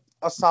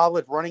a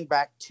solid running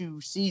back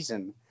 2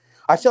 season.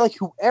 I feel like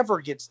whoever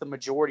gets the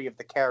majority of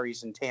the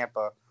carries in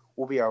Tampa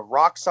will be a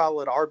rock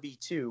solid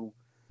RB2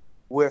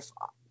 with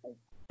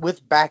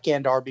back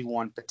end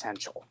RB1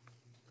 potential.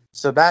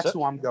 So that's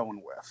who I'm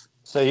going with.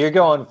 So you're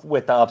going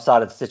with the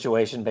upside of the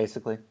situation,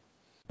 basically?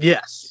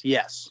 Yes.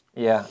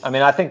 Yeah, I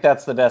mean, I think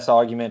that's the best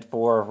argument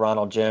for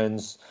Ronald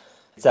Jones.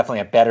 It's definitely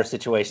a better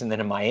situation than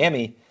in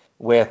Miami,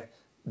 with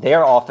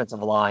their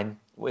offensive line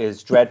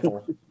is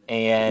dreadful,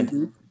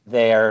 and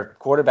their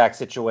quarterback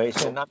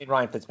situation. I mean,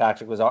 Ryan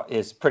Fitzpatrick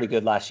is pretty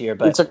good last year,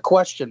 but it's a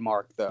question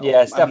mark, though.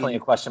 Yeah, it's definitely a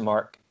question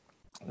mark.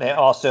 They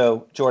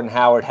also, Jordan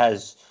Howard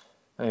has.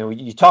 I mean,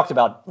 you talked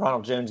about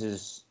Ronald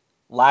Jones's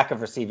lack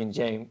of receiving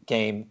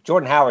game.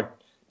 Jordan Howard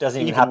doesn't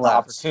even have the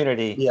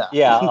opportunity.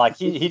 Yeah, like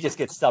he just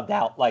gets subbed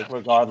out,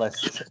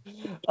 regardless.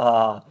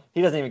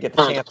 He doesn't even get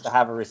the chance to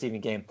have a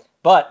receiving game.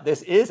 But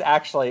this is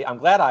actually, I'm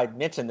glad I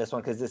mentioned this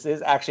one because this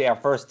is actually our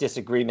first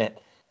disagreement.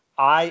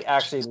 I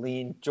actually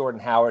lean Jordan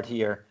Howard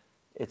here.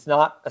 It's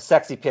not a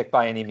sexy pick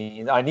by any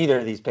means. Neither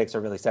of these picks are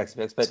really sexy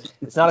picks, but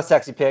it's not a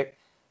sexy pick.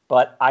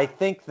 But I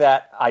think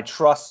that I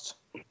trust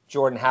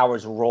Jordan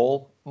Howard's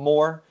role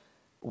more,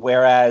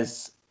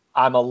 whereas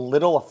I'm a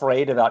little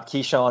afraid about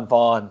Keyshawn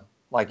Vaughn,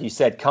 like you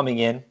said, coming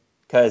in,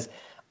 because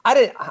I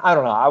don't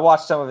know. I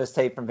watched some of his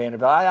tape from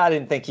Vanderbilt. I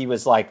didn't think he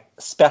was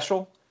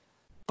special,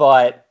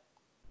 but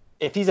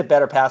if he's a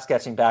better pass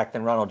catching back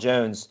than Ronald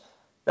Jones,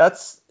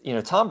 that's,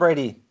 Tom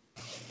Brady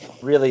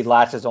really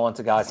latches on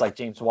to guys like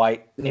James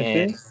White.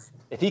 And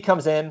if he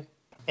comes in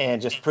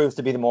and just proves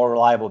to be the more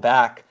reliable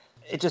back,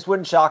 it just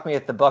wouldn't shock me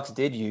if the Bucs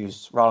did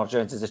use Ronald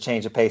Jones as a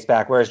change of pace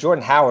back. Whereas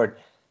Jordan Howard,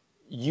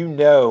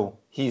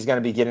 he's going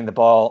to be getting the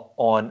ball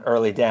on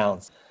early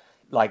downs,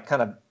 like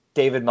kind of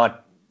David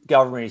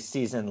Montgomery's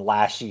season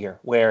last year,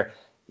 where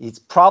he's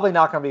probably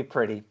not going to be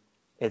pretty.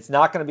 It's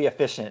not going to be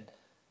efficient,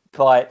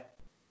 but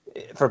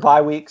for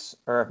bye weeks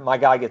or if my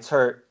guy gets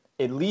hurt,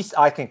 at least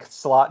I can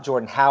slot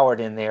Jordan Howard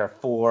in there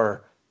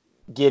for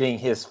getting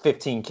his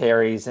 15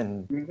 carries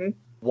and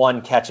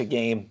one catch a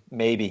game,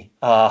 maybe.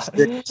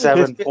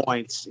 7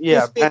 points.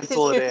 Yeah,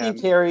 pencil his it 15 in.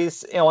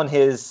 Carries on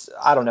his,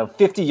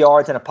 50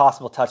 yards and a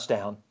possible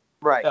touchdown.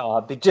 Right.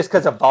 Just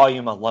because of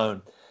volume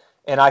alone.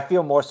 And I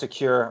feel more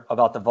secure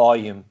about the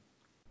volume.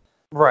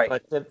 Right.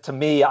 But to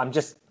me, I'm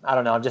just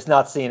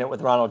not seeing it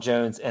with Ronald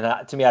Jones.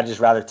 And to me, I'd just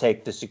rather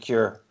take the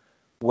secure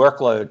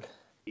workload.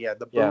 Yeah,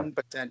 the boom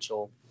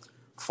potential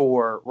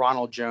for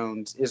Ronald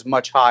Jones is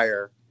much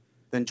higher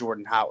than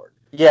Jordan Howard.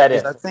 Yeah, it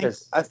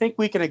is. I think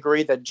we can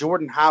agree that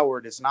Jordan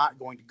Howard is not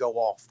going to go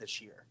off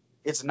this year.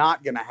 It's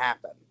not going to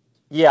happen.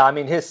 Yeah, I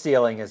mean, his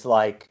ceiling is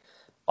an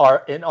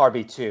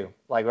RB2,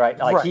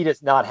 right? He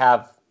does not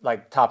have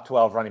top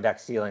 12 running back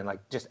ceiling,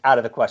 just out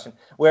of the question.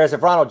 Whereas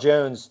if Ronald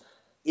Jones,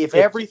 if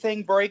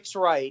everything breaks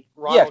right,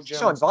 Ronald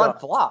Jones Keyshawn Vaughn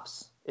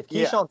flops. If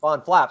Keyshawn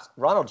Vaughn flops,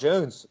 Ronald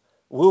Jones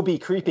will be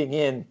creeping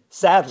in,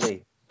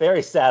 sadly,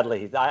 very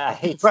sadly. I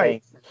hate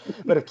saying,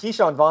 but if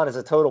Keyshawn Vaughn is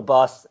a total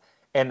bust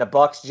and the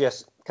Bucs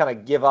just kind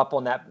of give up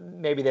on that,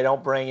 maybe they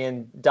don't bring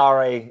in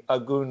Dare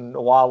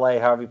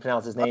Ogunbowale, however you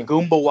pronounce his name.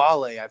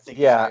 Ogunbowale, I think.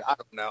 Yeah. I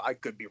don't know. I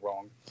could be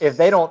wrong. If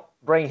they don't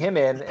bring him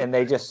in and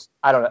they just,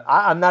 I don't know.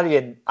 I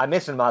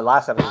mentioned in my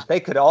last episode, they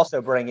could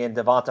also bring in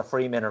Devonta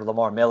Freeman or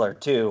Lamar Miller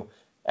too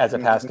as a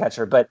pass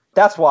catcher. But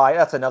that's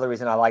another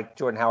reason I like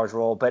Jordan Howard's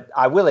role. But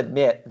I will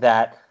admit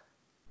that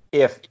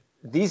if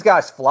these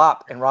guys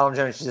flop and Ronald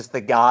Jones is just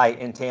the guy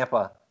in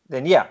Tampa,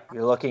 then you're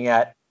looking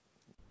at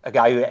a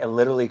guy who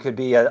literally could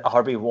be a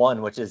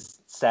RB1, which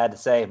is sad to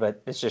say,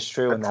 but it's just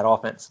true in that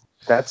offense.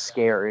 That's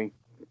scary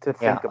to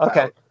think about.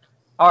 Okay.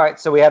 All right.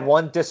 So we had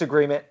one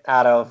disagreement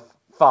out of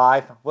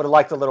 5. Would have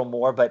liked a little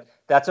more, but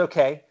that's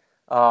okay.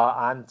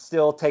 I'm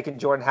still taking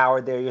Jordan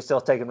Howard there. You're still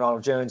taking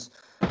Ronald Jones.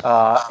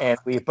 And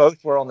we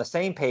both were on the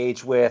same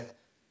page with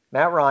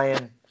Matt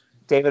Ryan,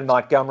 David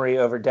Montgomery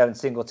over Devin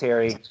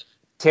Singletary,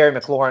 Terry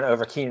McLaurin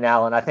over Keenan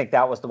Allen. I think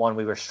that was the one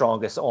we were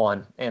strongest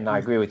on, and I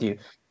agree with you.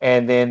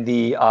 And then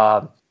the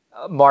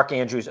Mark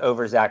Andrews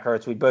over Zach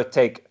Ertz. We both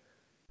take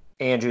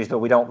Andrews, but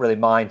we don't really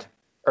mind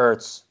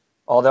Ertz.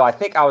 Although I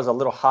think I was a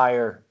little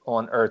higher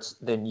on Ertz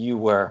than you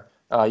were.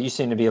 You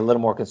seem to be a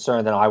little more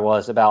concerned than I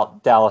was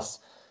about Dallas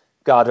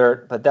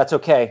Goedert, but that's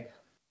okay.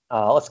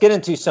 Let's get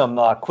into some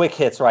quick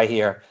hits right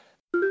here.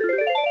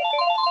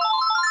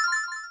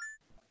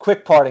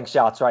 quick parting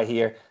shots right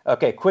here.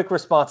 Okay, quick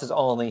responses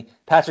only.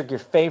 Patrick, your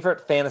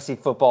favorite fantasy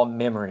football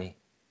memory?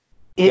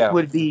 It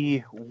would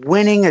be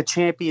winning a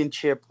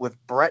championship with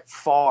Brett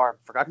Favre.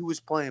 Forgot who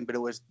was playing, but it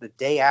was the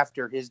day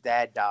after his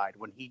dad died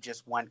when he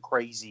just went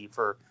crazy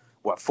for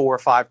 4 or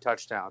 5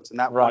 touchdowns, and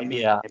that won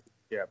me a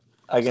championship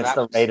against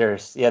the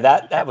Raiders. Yeah,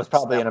 that was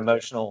probably an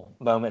emotional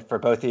moment for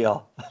both of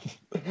y'all.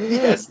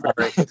 Yes,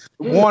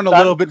 one a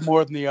little bit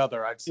more than the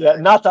other, I'd say. Yeah,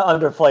 not to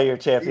underplay your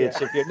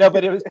championship year. No,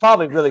 but it was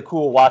probably really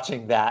cool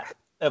watching that,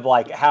 of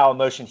like how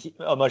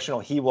emotional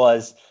he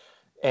was,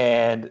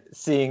 and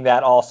seeing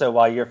that also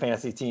while your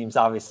fantasy team's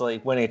obviously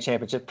winning a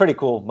championship. Pretty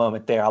cool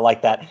moment there. I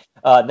like that.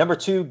 Number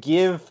 2,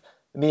 give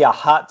me a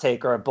hot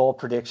take or a bold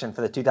prediction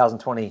for the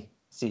 2020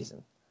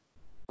 season.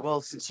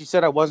 Well, since you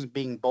said I wasn't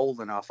being bold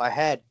enough, I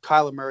had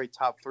Kyler Murray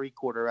top 3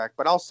 quarterback,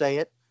 but I'll say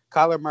it.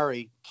 Kyler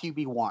Murray,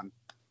 QB1.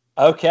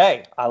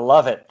 Okay, I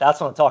love it.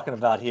 That's what I'm talking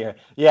about here.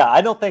 Yeah,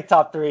 I don't think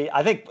top 3.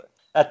 I think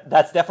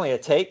that's definitely a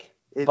take,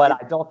 but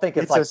I don't think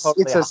it's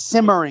a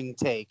simmering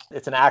take.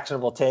 It's an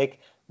actionable take.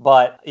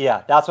 But,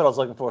 yeah, that's what I was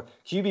looking for.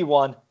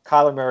 QB1,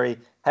 Kyler Murray.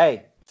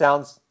 Hey,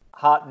 sounds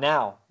hot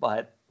now,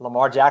 but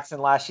Lamar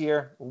Jackson last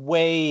year,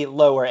 way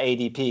lower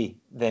ADP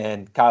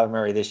than Kyler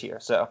Murray this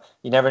year. So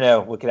you never know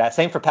what could happen.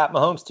 Same for Pat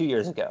Mahomes 2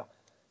 years ago.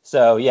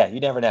 So, yeah,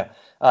 you never know.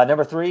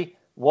 Number 3,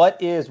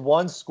 what is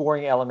one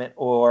scoring element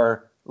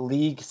or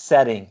league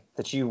setting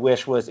that you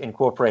wish was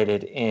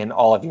incorporated in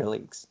all of your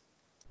leagues?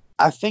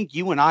 I think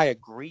you and I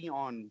agree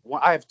on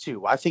one. I have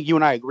 2. I think you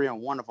and I agree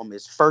on one of them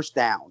is first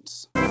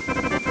downs.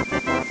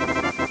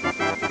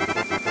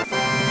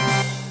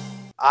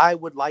 I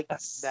would like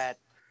that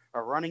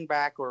a running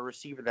back or a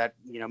receiver that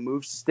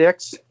moves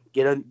sticks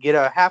get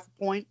a half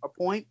point, a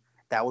point.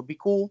 That would be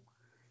cool.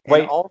 And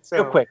wait, also,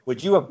 real quick,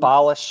 would you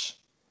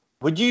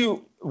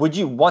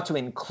want to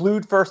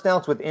include first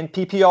downs within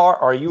PPR,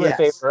 or are you in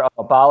favor of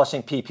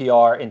abolishing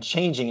PPR and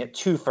changing it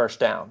to first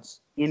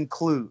downs?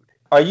 Include.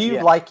 Are you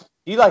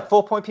do you like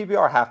full point PPR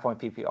or half point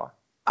PPR?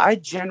 I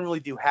generally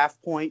do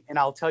half point, and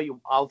I'll tell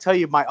you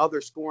my other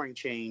scoring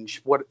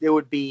change. What it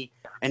would be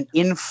an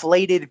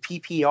inflated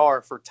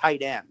PPR for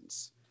tight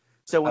ends.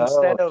 So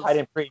instead of tight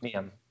end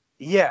premium.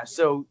 Yeah,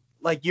 so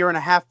like you're in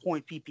a half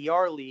point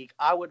PPR league,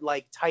 I would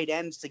like tight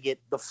ends to get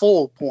the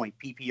full point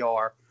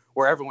PPR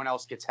where everyone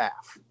else gets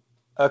half.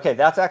 Okay,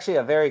 that's actually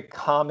a very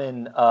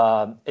common,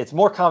 it's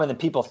more common than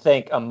people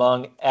think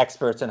among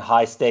experts in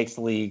high stakes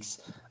leagues,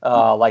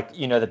 like,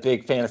 the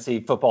big fantasy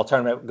football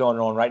tournament going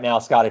on right now,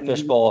 Scotty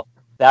Fishbowl.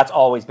 That's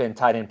always been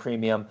tight end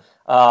premium.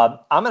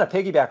 I'm going to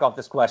piggyback off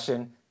this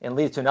question and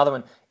lead to another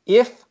one.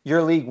 If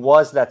your league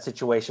was that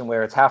situation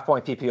where it's half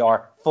point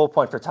PPR, full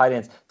point for tight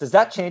ends, does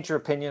that change your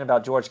opinion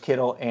about George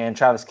Kittle and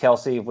Travis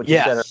Kelce? Which you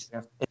said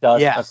earlier? It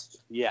does.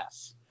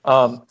 Yes.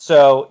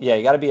 So yeah,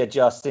 you got to be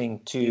adjusting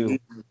to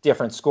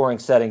different scoring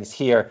settings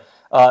here.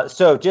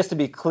 So just to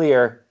be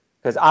clear,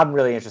 because I'm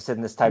really interested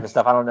in this type of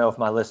stuff, I don't know if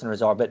my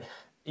listeners are, but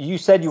you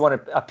said you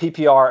wanted a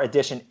PPR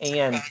edition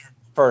and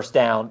first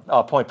down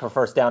point per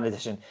first down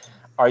edition.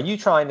 Are you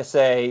trying to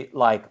say,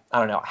 like, I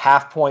don't know,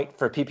 half point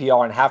for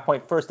PPR and half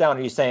point first down? Or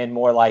are you saying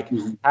more like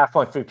half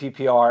point for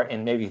PPR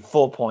and maybe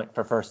full point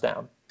for first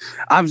down?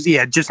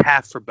 Just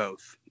half for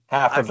both.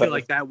 I feel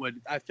like that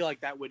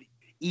would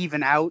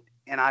even out,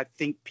 and I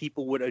think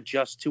people would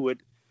adjust to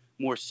it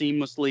more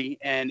seamlessly,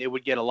 and it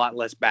would get a lot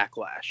less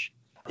backlash.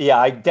 Yeah,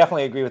 I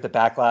definitely agree with the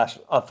backlash.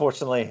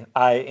 Unfortunately,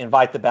 I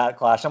invite the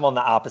backlash. I'm on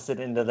the opposite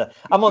end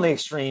I'm on the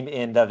extreme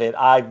end of it.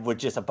 I would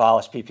just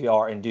abolish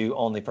PPR and do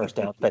only first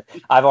downs, but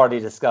I've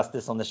already discussed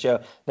this on the show.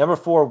 Number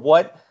 4,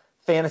 what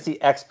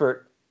fantasy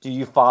expert do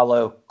you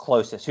follow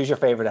closest? Who's your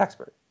favorite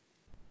expert?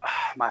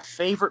 My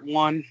favorite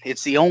one,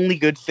 it's the only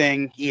good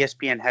thing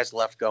ESPN has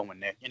left going,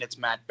 Nick, and it's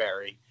Matt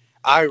Berry.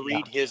 I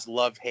read his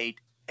love-hate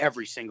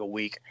every single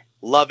week.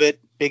 Love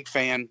it. Big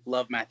fan.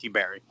 Love Matthew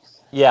Berry.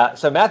 Yeah,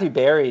 so Matthew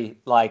Berry,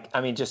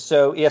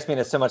 ESPN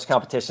has so much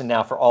competition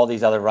now for all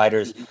these other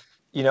writers.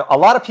 A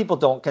lot of people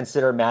don't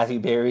consider Matthew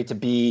Berry to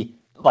be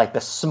like the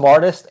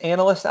smartest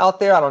analyst out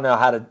there. I don't know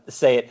how to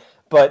say it,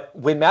 but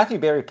when Matthew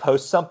Berry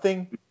posts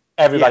something,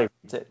 everybody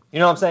reads it. You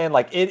know what I'm saying?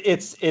 Like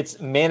it's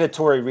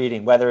mandatory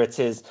reading, whether it's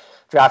his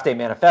draft day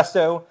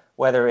manifesto,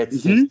 whether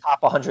it's his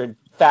top 100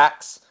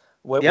 facts.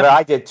 Where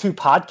I did 2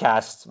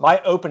 podcasts,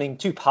 my opening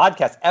 2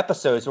 podcast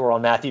episodes were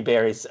on Matthew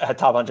Berry's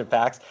top 100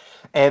 facts,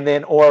 and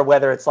then, or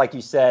whether it's like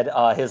you said,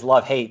 his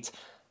love-hate.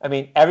 I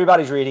mean,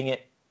 everybody's reading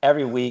it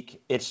every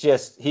week. It's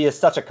just, he is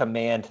such a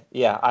command.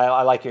 Yeah,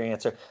 I like your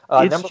answer.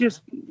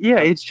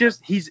 It's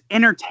just he's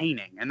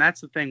entertaining, and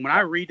that's the thing. When I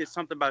read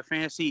something about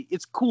fantasy,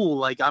 it's cool.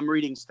 Like I'm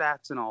reading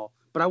stats and all,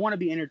 but I want to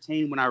be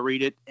entertained when I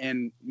read it.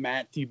 And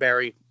Matthew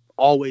Berry,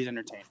 always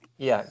entertaining.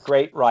 Yeah,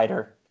 great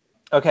writer.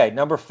 Okay,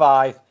 number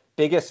 5.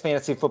 Biggest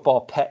fantasy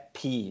football pet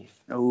peeve.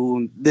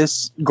 Oh,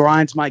 this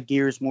grinds my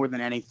gears more than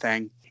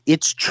anything.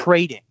 It's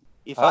trading.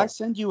 If I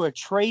send you a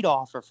trade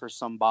offer for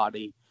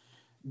somebody,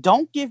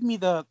 don't give me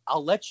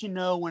I'll let you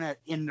know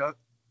in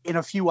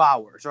a few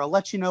hours, or I'll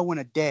let you know in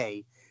a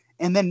day,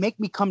 and then make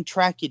me come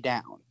track you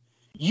down.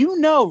 You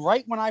know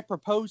right when I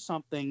propose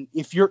something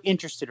if you're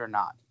interested or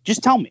not.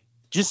 Just tell me.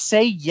 Just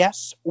say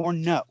yes or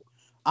no.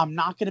 I'm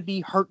not going to be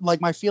hurt.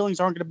 Like, my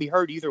feelings aren't going to be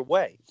hurt either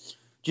way.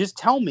 Just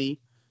tell me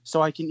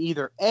so I can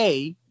either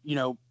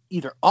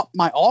either up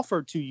my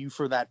offer to you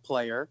for that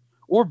player,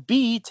 or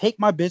B, take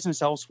my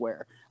business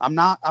elsewhere. I'm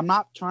not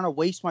trying to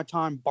waste my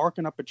time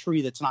barking up a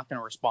tree that's not going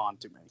to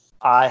respond to me.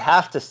 I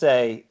have to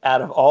say,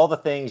 out of all the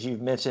things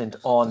you've mentioned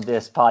on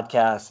this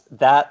podcast,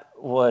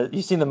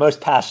 you seem the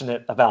most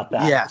passionate about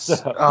that. Yes.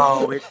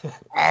 So. It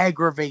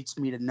aggravates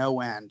me to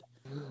no end.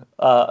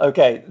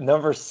 Okay,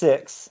 number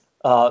 6.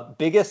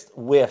 Biggest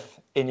whiff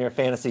in your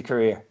fantasy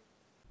career?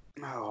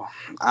 Oh,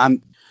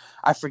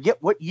 I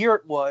forget what year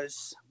it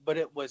was, but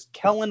it was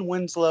Kellen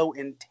Winslow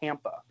in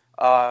Tampa.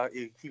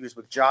 He was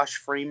with Josh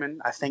Freeman.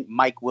 I think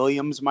Mike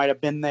Williams might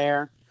have been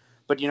there.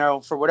 But,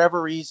 for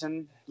whatever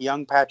reason,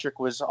 young Patrick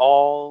was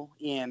all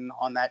in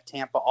on that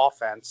Tampa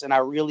offense, and I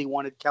really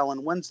wanted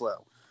Kellen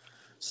Winslow.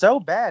 So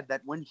bad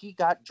that when he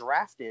got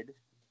drafted,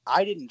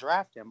 I didn't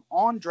draft him.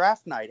 On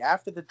draft night,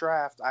 after the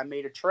draft, I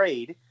made a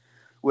trade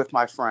with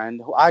my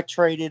friend. I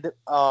traded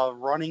a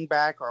running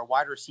back or a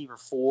wide receiver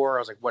 4. I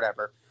was like,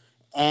 whatever.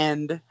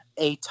 And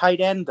a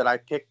tight end that I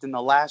picked in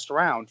the last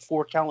round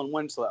for Kellen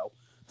Winslow.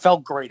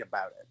 Felt great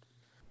about it.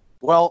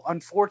 Well,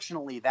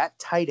 unfortunately, that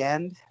tight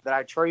end that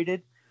I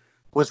traded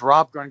was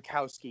Rob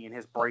Gronkowski in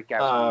his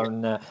breakout year.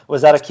 No.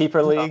 Was that a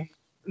keeper league?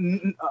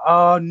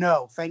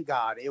 No, thank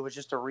God. It was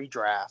just a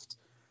redraft.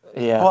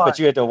 Yeah, but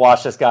you had to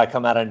watch this guy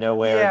come out of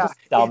nowhere and just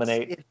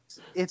dominate.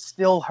 It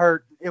still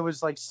hurt. It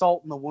was like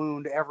salt in the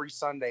wound every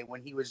Sunday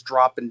when he was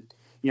dropping,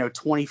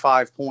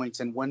 25 points,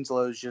 and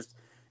Winslow's just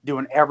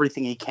doing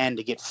everything he can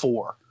to get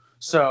 4.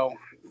 So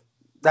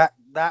that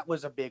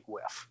was a big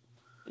whiff.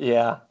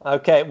 Yeah.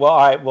 Okay. Well, all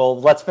right. Well,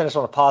 let's finish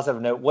on a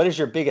positive note. What is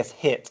your biggest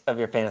hit of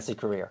your fantasy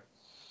career?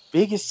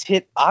 Biggest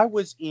hit? I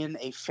was in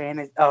a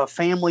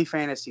family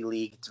fantasy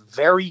league. It's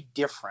very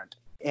different,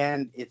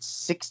 and it's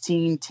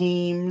 16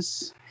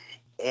 teams.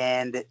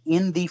 And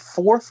in the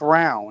 4th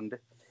round,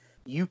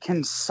 you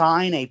can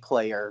sign a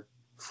player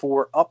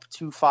for up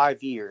to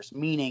 5 years,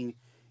 meaning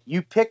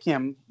you pick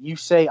him, you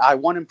say, I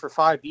want him for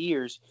 5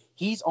 years.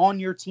 He's on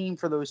your team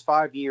for those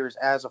 5 years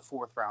as a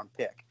 4th round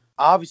pick.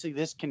 Obviously,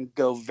 this can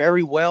go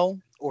very well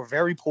or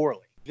very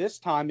poorly. This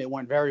time it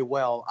went very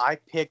well. I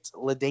picked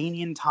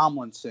LaDainian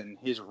Tomlinson,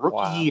 his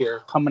rookie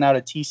year, coming out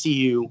of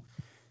TCU,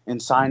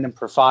 and signed him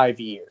for 5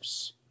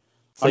 years.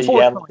 So you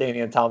had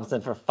LaDainian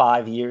Tomlinson for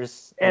 5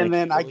 years? And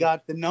then I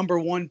got the number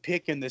 1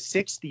 pick in the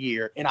 6th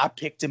year, and I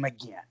picked him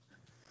again.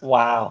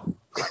 Wow.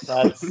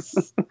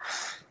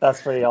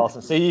 That's pretty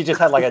awesome. So you just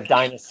had like a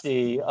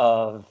dynasty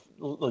of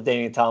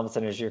LaDainian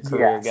Tomlinson as your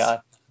career guy.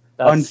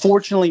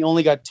 Unfortunately,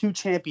 only got 2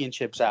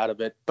 championships out of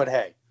it, but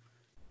hey.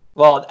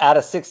 Well, out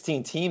of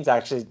 16 teams,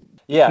 actually,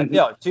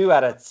 2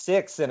 out of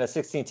 6 in a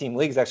 16-team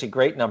league is actually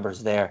great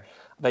numbers there.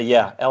 But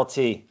yeah, LT,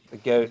 the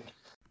GOAT.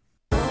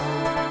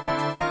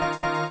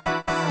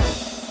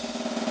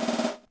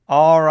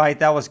 All right,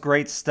 that was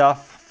great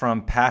stuff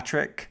from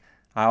Patrick.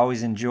 I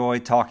always enjoy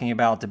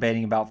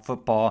debating about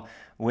football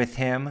with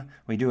him.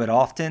 We do it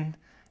often.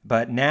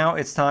 But now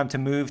it's time to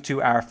move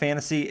to our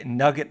fantasy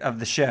nugget of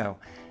the show.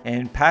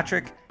 And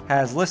Patrick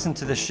has listened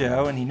to the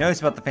show, and he knows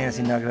about the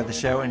fantasy nugget of the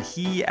show, and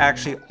he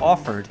actually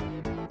offered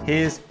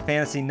his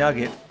fantasy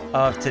nugget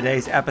of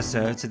today's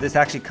episode. So this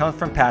actually comes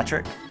from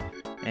Patrick,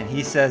 and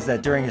he says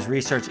that during his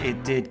research,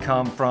 it did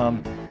come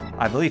from,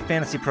 I believe,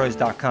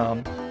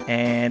 fantasypros.com,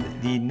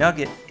 and the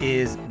nugget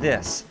is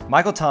this.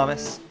 Michael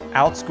Thomas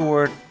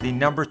outscored the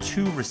number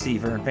 2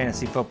 receiver in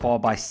fantasy football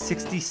by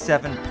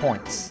 67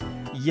 points.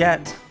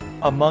 Yet,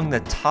 among the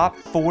top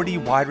 40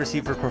 wide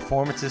receiver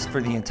performances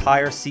for the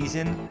entire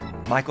season,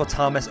 Michael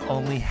Thomas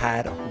only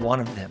had 1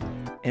 of them.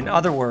 In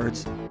other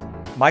words,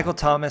 Michael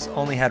Thomas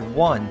only had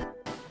 1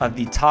 of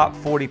the top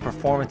 40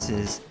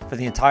 performances for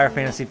the entire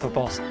fantasy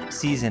football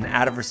season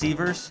out of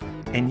receivers,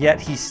 and yet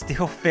he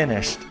still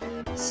finished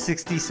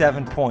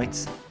 67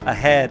 points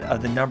ahead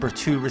of the number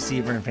 2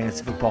 receiver in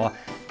fantasy football.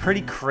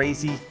 Pretty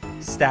crazy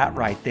stat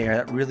right there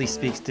that really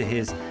speaks to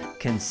his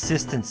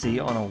consistency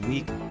on a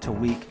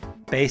week-to-week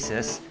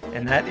basis,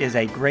 and that is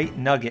a great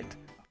nugget.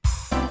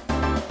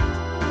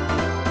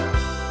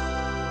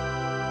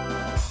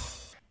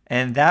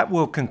 And that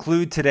will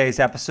conclude today's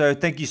episode.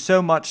 Thank you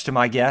so much to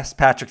my guest,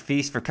 Patrick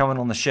Feast, for coming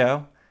on the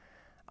show.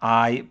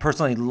 I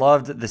personally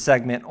loved the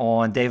segment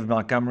on David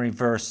Montgomery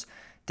versus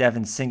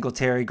Devin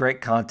Singletary.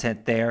 Great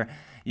content there.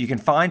 You can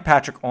find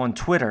Patrick on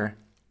Twitter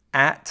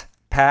at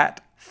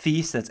Pat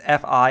Feast. That's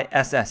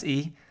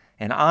Fisse.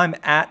 And I'm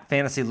at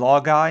Fantasy Law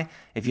Guy.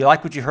 If you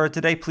like what you heard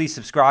today, please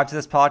subscribe to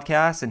this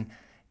podcast and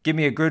give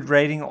me a good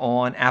rating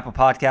on Apple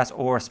Podcasts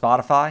or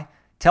Spotify.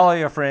 Tell all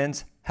your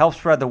friends. Help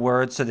spread the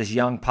word so this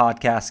young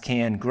podcast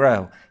can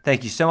grow.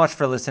 Thank you so much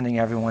for listening,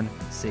 everyone.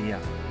 See ya.